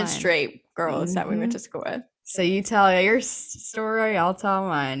I'll tell and mine. Straight girls that we went to school with. So you tell your story, I'll tell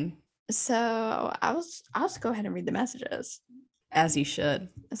mine. So I'll just go ahead and read the messages. As you should.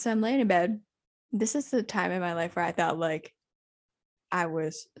 So I'm laying in bed. This is the time in my life where I thought like I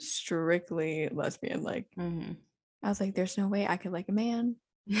was strictly lesbian. Like I was like, there's no way I could like a man.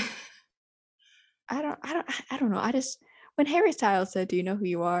 I don't know. I just, when Harry Styles said, do you know who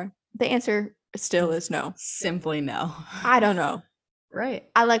you are? The answer still is no. Simply no. I don't know. Right.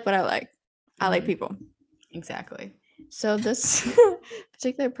 I like what I like. I like people. Exactly. So this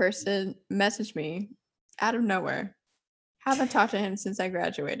particular person messaged me out of nowhere. Haven't talked to him since I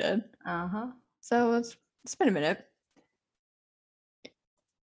graduated. So it's been a minute.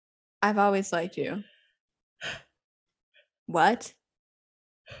 I've always liked you. What?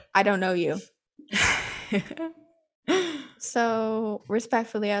 I don't know you. So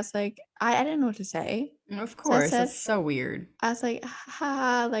respectfully, I was like, I didn't know what to say. Of course, that's so weird. I was like,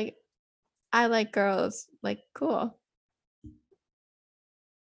 haha, like I like girls, like cool.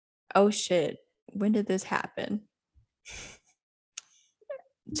 Oh shit, when did this happen?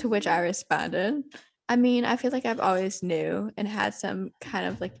 To which I responded, I mean, I feel like I've always knew and had some kind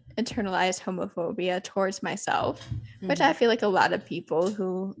of like internalized homophobia towards myself, which I feel like a lot of people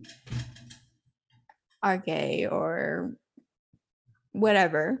who are gay or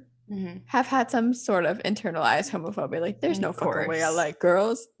whatever have had some sort of internalized homophobia. Like there's no fucking way I like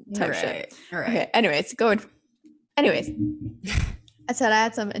girls type shit. Right. Okay, anyways, I said I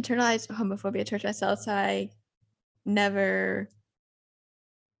had some internalized homophobia towards myself, so I never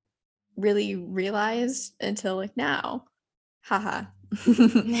really realized until like now. Haha.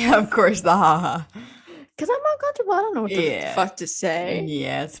 Yeah, of course, the haha. Because I'm uncomfortable. I don't know what the fuck to say.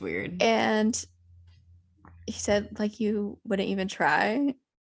 Yeah, it's weird. And he said, like, you wouldn't even try.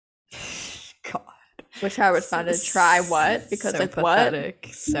 God. Which I responded, try what? Because, so like, pathetic.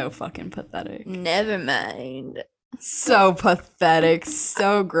 What? So fucking pathetic. Never mind. So pathetic.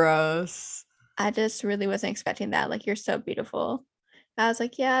 So gross. I just really wasn't expecting that. Like, you're so beautiful. I was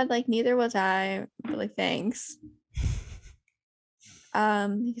like, yeah, like, neither was I. But, like, thanks.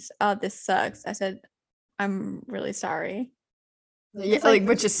 He said, oh, this sucks. I said, I'm really sorry. Yeah, like,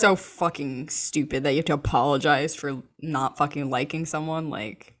 which is so fucking stupid that you have to apologize for not fucking liking someone,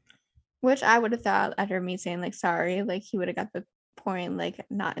 like. Which I would have thought after me saying, like, sorry, like, he would have got the point, like,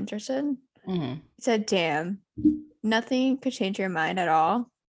 not interested. He said, damn, nothing could change your mind at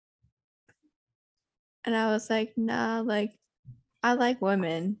all. And I was like, nah, like, I like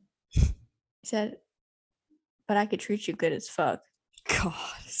women. He said, but I could treat you good as fuck. God,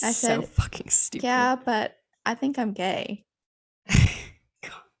 I said, so fucking stupid. Yeah, but I think I'm gay.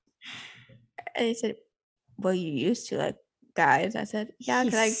 God. And he said, well, you used to like guys. I said, yeah,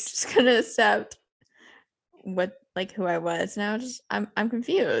 because I just couldn't accept what, like, who I was. Now I'm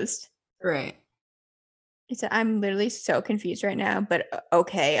confused. Right. He said, I'm literally so confused right now, but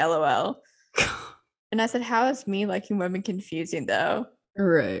okay, LOL. And I said, how is me liking women confusing though?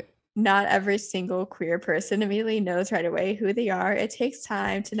 Right. Not every single queer person immediately knows right away who they are. It takes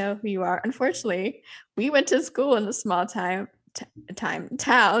time to know who you are. Unfortunately, we went to school in a small town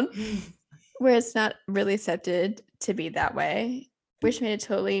where it's not really accepted to be that way, which made it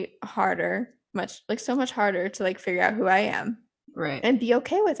totally harder, so much harder to like figure out who I am. Right. And be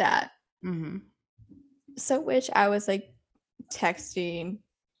okay with that. Mm-hmm. So which I was like texting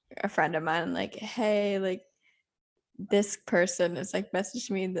a friend of mine like, hey, like this person is like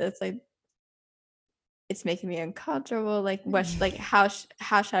messaging me this, like it's making me uncomfortable, like what like how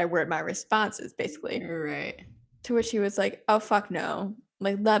should I word my responses basically. Right. To which he was like, oh fuck no,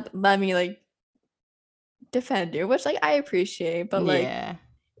 like let me like defend you, which like I appreciate, but like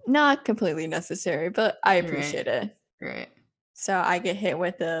not completely necessary, but I appreciate it. Right. So I get hit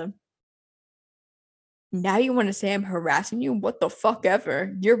with the, now you want to say I'm harassing you? What the fuck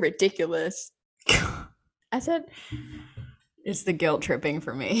ever? You're ridiculous. I said, it's the guilt tripping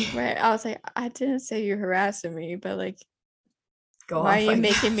for me. Right. I was like, I didn't say you're harassing me, but like, why are you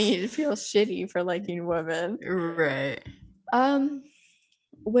making me feel shitty for liking women? Right.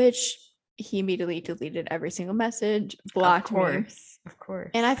 Which he immediately deleted every single message, blocked me. Of course.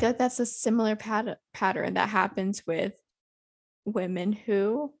 And I feel like that's a similar pattern that happens with women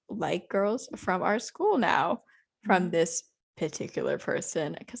who like girls from our school now, from this particular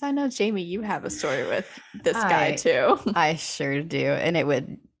person. Because I know, Jamie, you have a story with this guy too. I sure do, and it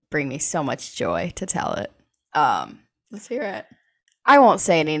would bring me so much joy to tell it. Let's hear it. I won't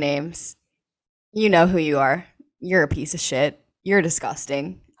say any names. You know who you are. You're a piece of shit. You're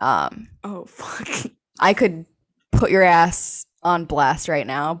disgusting. Oh fuck. I could put your ass on blast right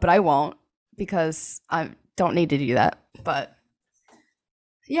now, but I won't because I don't need to do that. But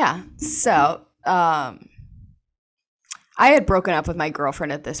yeah, so I had broken up with my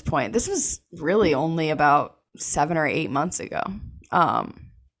girlfriend at this point. This was really only about 7 or 8 months ago.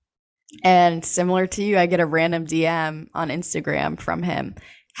 And similar to you, I get a random DM on Instagram from him.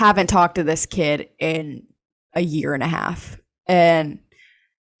 Haven't talked to this kid in a year and a half. And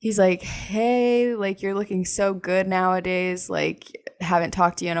he's like, hey, like, you're looking so good nowadays. Like, haven't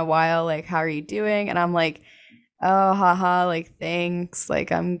talked to you in a while. Like, how are you doing? And I'm like, oh, haha, like, thanks.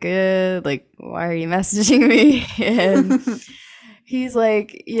 Like, I'm good. Like, why are you messaging me? And he's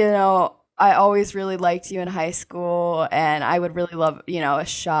like, you know, I always really liked you in high school, and I would really love, you know, a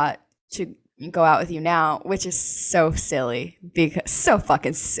shot to go out with you now, which is so silly, because so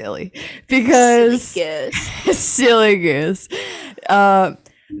fucking silly, because silly goose.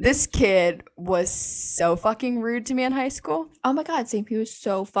 This kid was so fucking rude to me in high school. Oh my god, St. P was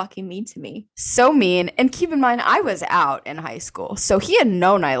so fucking mean to me. So mean. And keep in mind, I was out in high school, so he had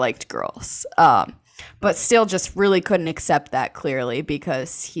known I liked girls. But still just really couldn't accept that clearly,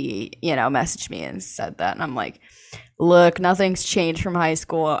 because he, you know, messaged me and said that. And I'm like, look, nothing's changed from high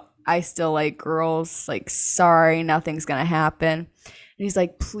school. I still like girls. Like, sorry, nothing's gonna happen. And he's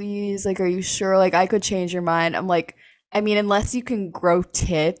like, please, like, are you sure? Like, I could change your mind. I'm like, I mean, unless you can grow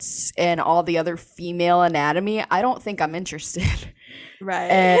tits and all the other female anatomy, I don't think I'm interested. Right.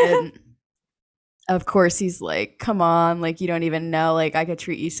 And of course he's like, come on, like, you don't even know, like, I could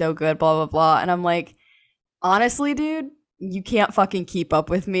treat you so good, blah, blah, blah. And I'm like, honestly, dude, you can't fucking keep up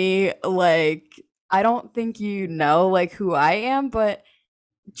with me. Like, I don't think you know, like, who I am, but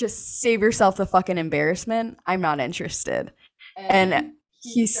just save yourself the fucking embarrassment. I'm not interested. And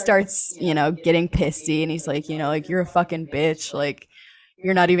he starts, you know, getting pissy, and he's like, you know, like, you're a fucking bitch. Like,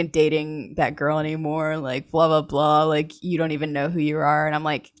 you're not even dating that girl anymore. Like, blah, blah, blah. Like, you don't even know who you are. And I'm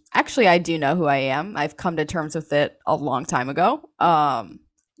like, actually, I do know who I am. I've come to terms with it a long time ago.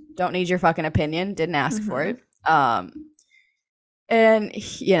 Don't need your fucking opinion. Didn't ask for it. And,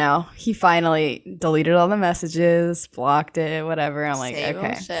 you know, he finally deleted all the messages, blocked it, whatever. I'm like,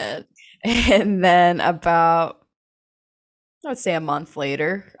 okay. Shit. And then about, I would say a month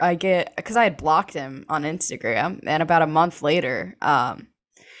later, I get, because I had blocked him on Instagram, and about a month later,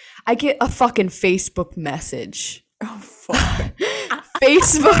 I get a fucking Facebook message. Oh, fuck.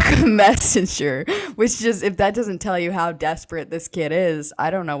 Facebook Messenger, which just, if that doesn't tell you how desperate this kid is, I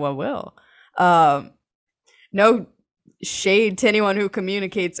don't know what will. No shade to anyone who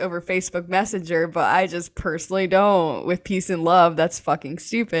communicates over Facebook Messenger, but I just personally don't. With peace and love, that's fucking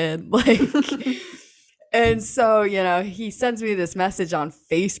stupid. Like, and so, you know, he sends me this message on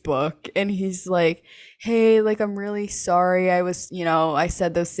Facebook, and he's like, hey, like, I'm really sorry. I was, you know, I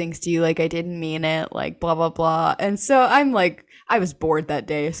said those things to you, like, I didn't mean it, like, blah, blah, blah. And so I'm like, I was bored that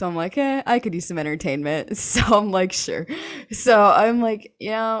day, so I'm like, I could use some entertainment. So I'm like, sure. So I'm like,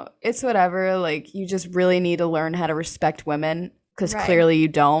 you know, it's whatever. Like, you just really need to learn how to respect women, because clearly you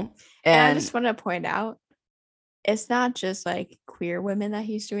don't. And I And just want to point out, it's not just like queer women that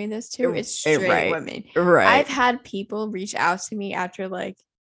he's doing this to, it's straight right, women. right. I've had people reach out to me after like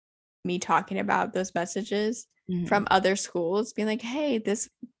me talking about those messages Mhm. from other schools being like, hey, this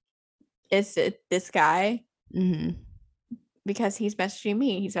guy, because he's messaging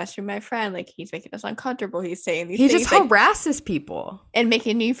me, he's messaging my friend, like he's making us uncomfortable, he's saying these He things just like, harasses people. and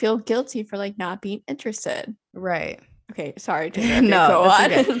making you feel guilty for like not being interested. Right. Okay, sorry to interrupt. No, go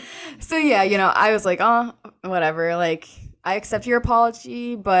that's on. okay. So yeah, I was like, oh, whatever. Like, I accept your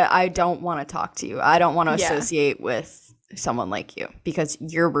apology, but I don't want to talk to you. I don't want to Yeah. associate with someone like you because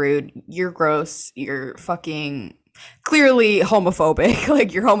you're rude, you're gross, you're fucking clearly homophobic.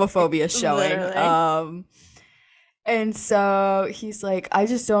 Like your homophobia is showing. Literally. And so he's like, I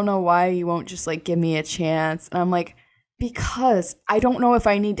just don't know why you won't just like give me a chance. And I'm like, because I don't know if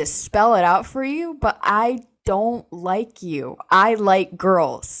I need to spell it out for you, but I don't like you. I like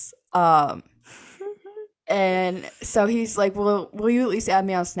girls. And so he's like, well, will you at least add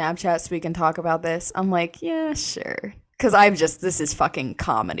me on Snapchat so we can talk about this? I'm like, yeah, sure. Because this is fucking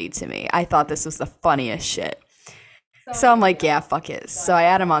comedy to me. I thought this was the funniest shit. So I'm like, yeah, fuck it. So I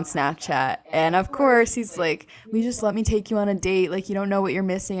add him on Snapchat. And of course, he's like, will you just let me take you on a date? Like, you don't know what you're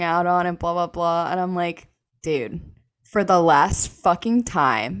missing out on and blah, blah, blah. And I'm like, dude, for the last fucking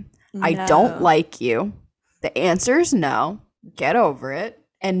time, I don't No. like you. The answer is no. Get over it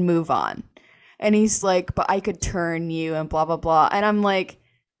and move on. And he's like, but I could turn you and blah, blah, blah. And I'm like,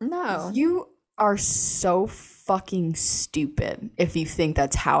 No. you are so fucking stupid if you think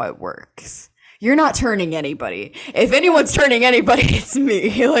that's how it works. You're not turning anybody. If anyone's turning anybody, it's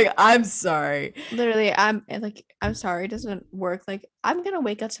me. Like, I'm sorry. Literally, I'm sorry, it doesn't work. Like, I'm gonna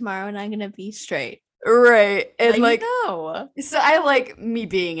wake up tomorrow and I'm gonna be straight. Right. And like, no. so I like me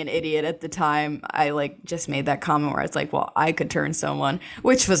being an idiot at the time. I like just made that comment where it's like, well, I could turn someone,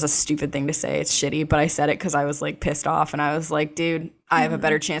 which was a stupid thing to say. It's shitty, but I said it because I was like pissed off and I was like, dude, I have a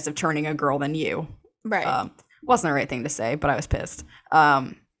better chance of turning a girl than you. Right. Wasn't the right thing to say, but I was pissed.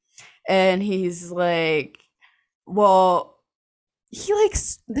 And he's like, well, he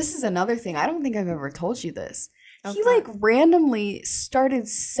likes, this is another thing. I don't think I've ever told you this. Okay. He like randomly started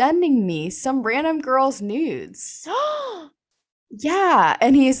sending me some random girl's nudes. Yeah.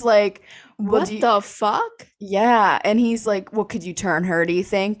 And he's like, well, what the fuck? Yeah. And he's like, well, could you turn her, do you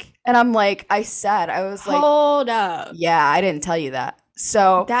think? And I'm like, I was like, hold up. Yeah, I didn't tell you that.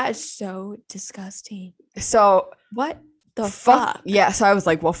 So that is so disgusting. So what the fuck? Yeah. So I was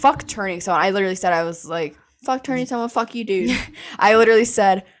like, well, fuck turning someone. I literally said, I was like, fuck turning someone, fuck you, dude. I literally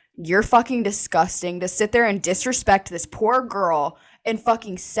said, you're fucking disgusting to sit there and disrespect this poor girl and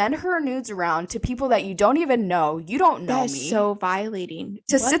fucking send her nudes around to people that you don't even know. You don't know That's me. so violating.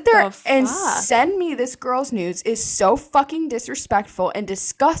 To sit there and send me this girl's nudes is so fucking disrespectful and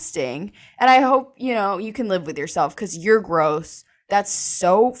disgusting. And I hope, you can live with yourself because you're gross. That's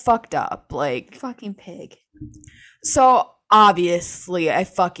so fucked up. Like, fucking pig. So obviously I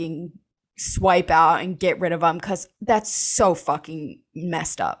fucking swipe out and get rid of them because that's so fucking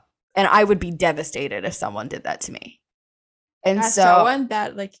messed up. And I would be devastated if someone did that to me. And as so someone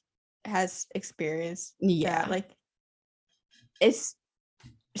that like has experience, yeah, like it's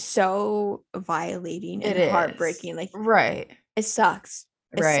so violating and heartbreaking. Like, right, it sucks.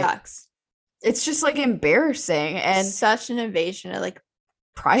 It sucks. It's just like embarrassing and such an invasion of like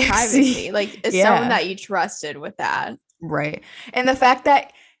privacy. Like, it's someone that you trusted with that, right? And the fact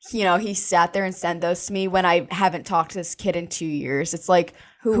that he sat there and sent those to me when I haven't talked to this kid in 2 years. It's like,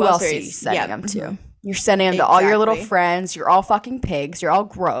 who else are you sending them to? You're sending them to all your little friends. You're all fucking pigs. You're all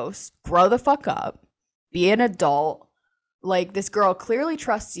gross. Grow the fuck up. Be an adult. Like, this girl clearly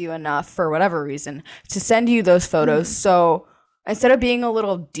trusts you enough for whatever reason to send you those photos. So instead of being a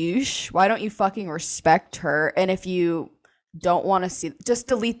little douche, why don't you fucking respect her? And if you don't want to see, just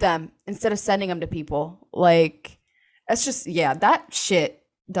delete them instead of sending them to people. Like, that's just, that shit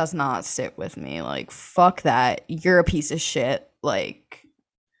does not sit with me. Like, fuck that. You're a piece of shit. Like,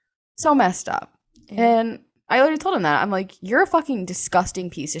 so messed up. Yeah. And I already told him that. I'm like, you're a fucking disgusting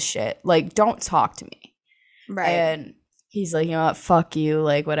piece of shit. Like, don't talk to me. Right. And he's like, you know what? Fuck you.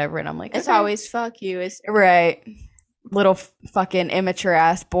 Like, whatever. And I'm like, it's always fuck you. It's right. Little fucking immature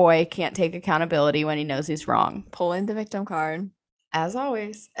ass boy can't take accountability when he knows he's wrong. Pulling the victim card. As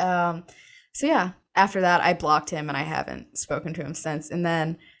always. So yeah, after that, I blocked him and I haven't spoken to him since. And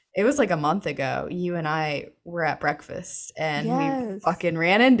then it was like a month ago. You and I were at breakfast and we Yes. fucking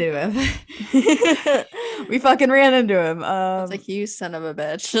ran into him. We fucking ran into him. It's like, you son of a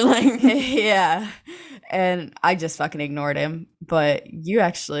bitch. Like, Yeah. And I just fucking ignored him. But he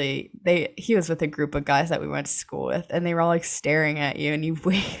was with a group of guys that we went to school with, and they were all like staring at you, and you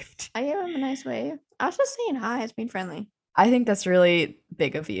waved. I gave him a nice wave. I was just saying hi. It's being friendly. I think that's really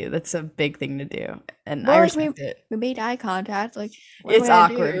big of you. That's a big thing to do. And I Well, like, respect it. We made eye contact. Like, what am It's I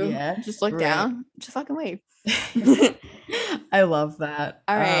gonna awkward, do? yeah. Just look Right. down. Just fucking wave. I love that.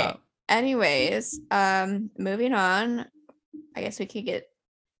 All right. Anyways, moving on. I guess we could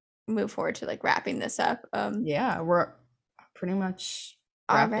move forward to like wrapping this up. Yeah, we're pretty much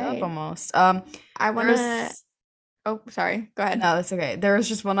All wrapped right. up almost. I there want to. was- Oh, sorry. Go ahead. No, that's okay. There was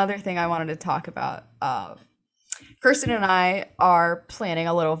just one other thing I wanted to talk about. Kirsten and I are planning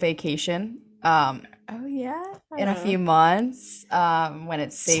a little vacation Oh yeah. in a few months when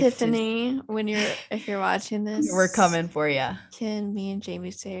it's safe. Tiffany, if you're watching this, We're coming for you. Can me and Jamie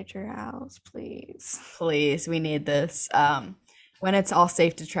stay at your house, please? Please, we need this. When it's all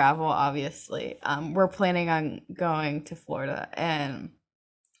safe to travel, obviously. We're planning on going to Florida. And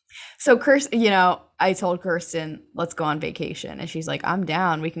so Kirsten, I told Kirsten, let's go on vacation. And she's like, I'm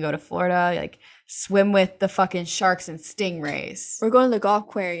down. We can go to Florida, like swim with the fucking sharks and stingrays. We're going to the golf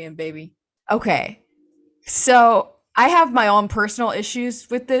aquarium, baby. Okay. So I have my own personal issues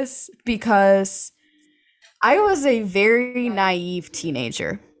with this because I was a very naive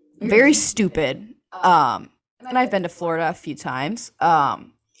teenager, very stupid. And I've been to Florida a few times.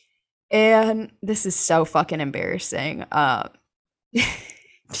 And this is so fucking embarrassing.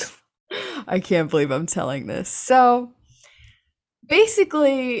 I can't believe I'm telling this. So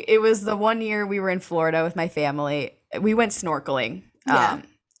basically, it was the one year we were in Florida with my family. We went snorkeling. Yeah.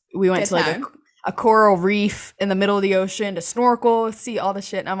 We went Good to like time. a coral reef in the middle of the ocean to snorkel, see all the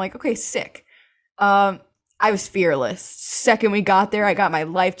shit. And I'm like, okay, sick. I was fearless. Second we got there, I got my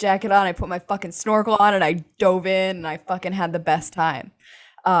life jacket on, I put my fucking snorkel on, and I dove in, and I fucking had the best time.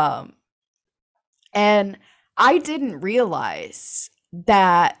 And I didn't realize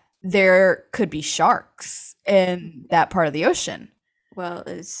that there could be sharks in that part of the ocean. Well,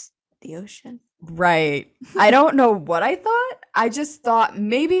 it's the ocean. Right. I don't know what I thought. I just thought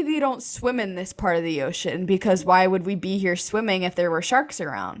maybe they don't swim in this part of the ocean because why would we be here swimming if there were sharks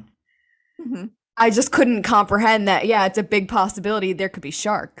around? Mm-hmm. I just couldn't comprehend that, yeah, it's a big possibility there could be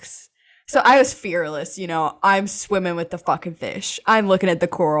sharks. So I was fearless, I'm swimming with the fucking fish. I'm looking at the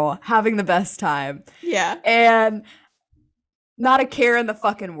coral, having the best time. Yeah. And not a care in the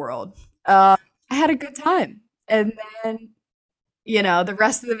fucking world. I had a good time. And then, the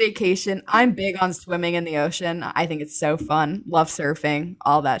rest of the vacation, I'm big on swimming in the ocean. I think it's so fun. Love surfing,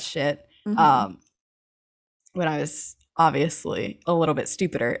 all that shit. Mhm. When I was obviously a little bit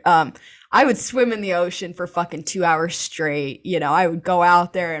stupider. I would swim in the ocean for fucking 2 hours straight. I would go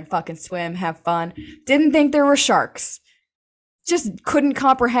out there and fucking swim, have fun. Didn't think there were sharks. Just couldn't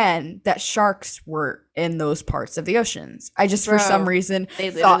comprehend that sharks were in those parts of the oceans. I just, for some Bro, reason,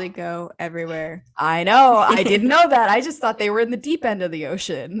 They thought, literally go everywhere. I know. I didn't know that. I just thought they were in the deep end of the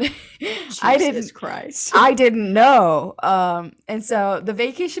ocean. Jesus Christ. I didn't know. And so the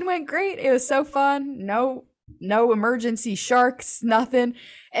vacation went great. It was so fun. No emergency sharks, nothing.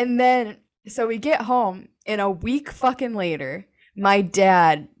 And then, so we get home, and a week fucking later, my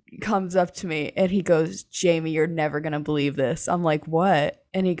dad comes up to me and he goes, Jamie, you're never gonna believe this. I'm like, what?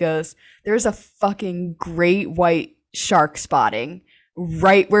 And he goes, there's a fucking great white shark spotting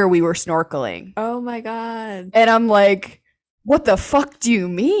right where we were snorkeling. Oh my God. And I'm like, what the fuck do you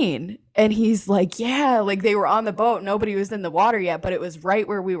mean? And he's like, yeah, like they were on the boat. Nobody was in the water yet, but it was right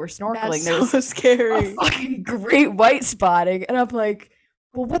where we were snorkeling. That's There was so scary. a fucking great white spotting. And I'm like,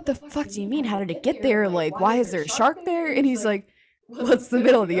 well, what the fuck do you mean? How did it get there? Like, why is there a shark there? And he's like, well, it's the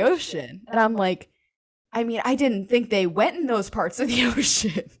middle of the ocean. And I'm like, I mean, I didn't think they went in those parts of the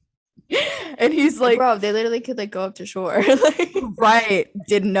ocean. And he's like, Bro, they literally could like go up to shore. Like, right,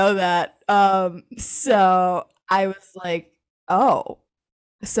 didn't know that. So I was like, oh,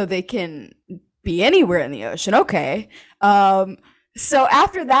 so they can be anywhere in the ocean. Okay. So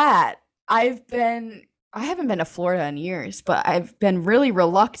after that, I haven't been to Florida in years, but I've been really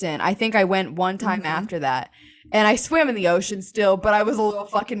reluctant. I think I went one time Mhm. after that. And I swam in the ocean still, but I was a little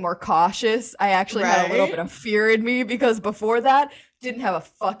fucking more cautious. I actually had a little Right. bit of fear in me because before that, didn't have a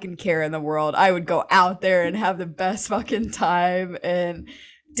fucking care in the world. I would go out there and have the best fucking time and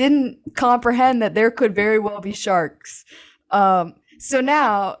didn't comprehend that there could very well be sharks. So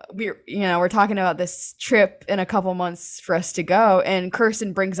now we're talking about this trip in a couple months for us to go, and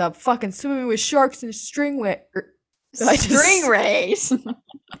Kirsten brings up fucking swimming with sharks and stingray. String race.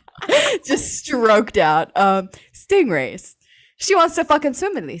 just stroked out. Stingrays. She wants to fucking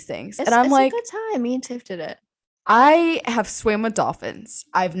swim in these things. It's, And I'm it's like, a good time. Me and Tiff did it. I have swam with dolphins.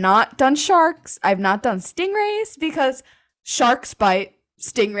 I've not done sharks. I've not done stingrays because sharks bite,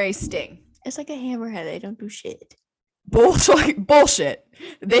 stingrays sting. It's like a hammerhead. They don't do shit. Bullshit.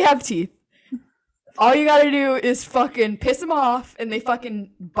 They have teeth. All you gotta do is fucking piss them off and they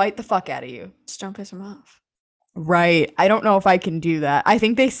fucking bite the fuck out of you. Just don't piss them off. Right. I don't know if I can do that. I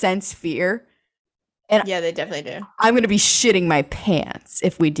think they sense fear. And Yeah, they definitely do. I'm gonna be shitting my pants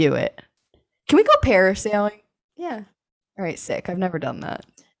if we do it. Can we go parasailing? Yeah. All right, sick. I've never done that.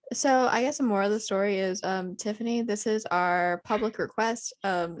 So I guess the moral of the story is, Tiffany, this is our public request.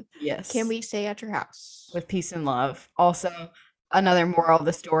 Yes. Can we stay at your house? With peace and love. Also, another moral of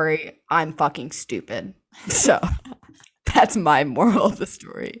the story, I'm fucking stupid. So that's my moral of the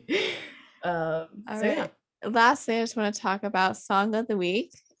story. All So right. yeah. Lastly, I just want to talk about Song of the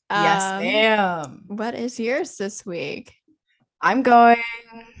Week. Yes, ma'am. What is yours this week? I'm going.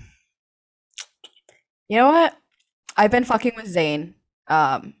 You know what? I've been fucking with Zayn.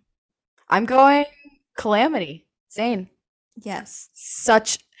 I'm going Calamity. Zayn. Yes.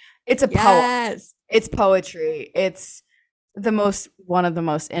 It's a poem. Yes. It's poetry. It's one of the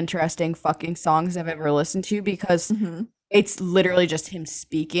most interesting fucking songs I've ever listened to because Mhm. it's literally just him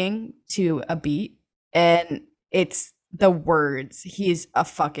speaking to a beat and it's the words. He's a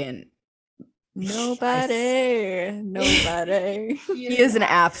fucking Nobody. he is an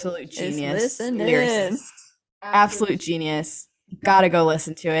absolute Is genius. listening. Lyricist. Absolute genius. Gotta go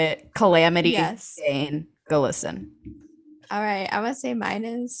listen to it. Calamity. Yes. Zayn. Go listen. All right. I want to say mine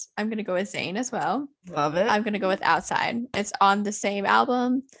is, I'm going to go with Zayn as well. Love it. I'm going to go with Outside. It's on the same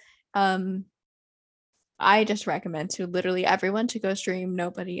album. I just recommend to literally everyone to go stream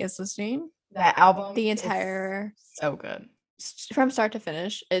Nobody Is Listening. That album. The is entire, so good. from start to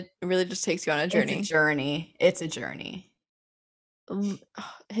finish, it really just takes you on a journey. It's a journey.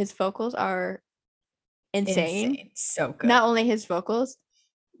 His vocals are insane. So good. Not only his vocals,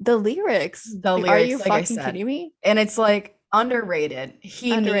 the lyrics. The Like, are you lyrics, like I fucking said. kidding me? And it's like underrated.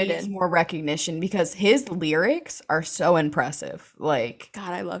 He Underrated. needs more recognition because his lyrics are so impressive. Like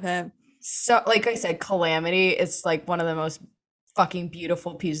God, I love him. so like I said, Calamity is like one of the most fucking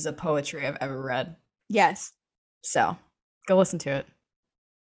beautiful pieces of poetry I've ever read. Yes. So go listen to it.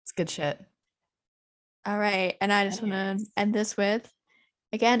 It's good shit. All right. And I just want to Anyways. end this with,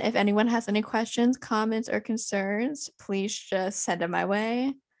 again, if anyone has any questions, comments, or concerns, please just send them my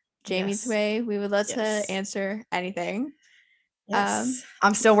way. Jamie's Yes. way. We would love Yes. to answer anything. Yes.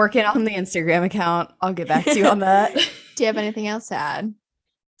 I'm still working on the Instagram account. I'll get back to you on that. Do you have anything else to add?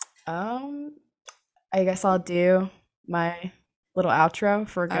 I guess I'll do my little outro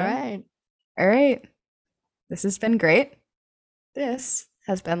for good. All right. All right. This has been great. This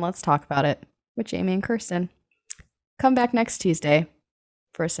has been Let's Talk About It with Jamie and Kirsten. Come back next Tuesday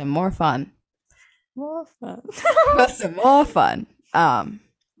for some more fun. More fun. For some more fun.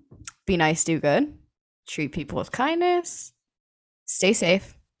 Be nice, do good. Treat people with kindness. Stay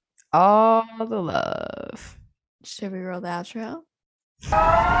safe. All the love. Should we roll the outro?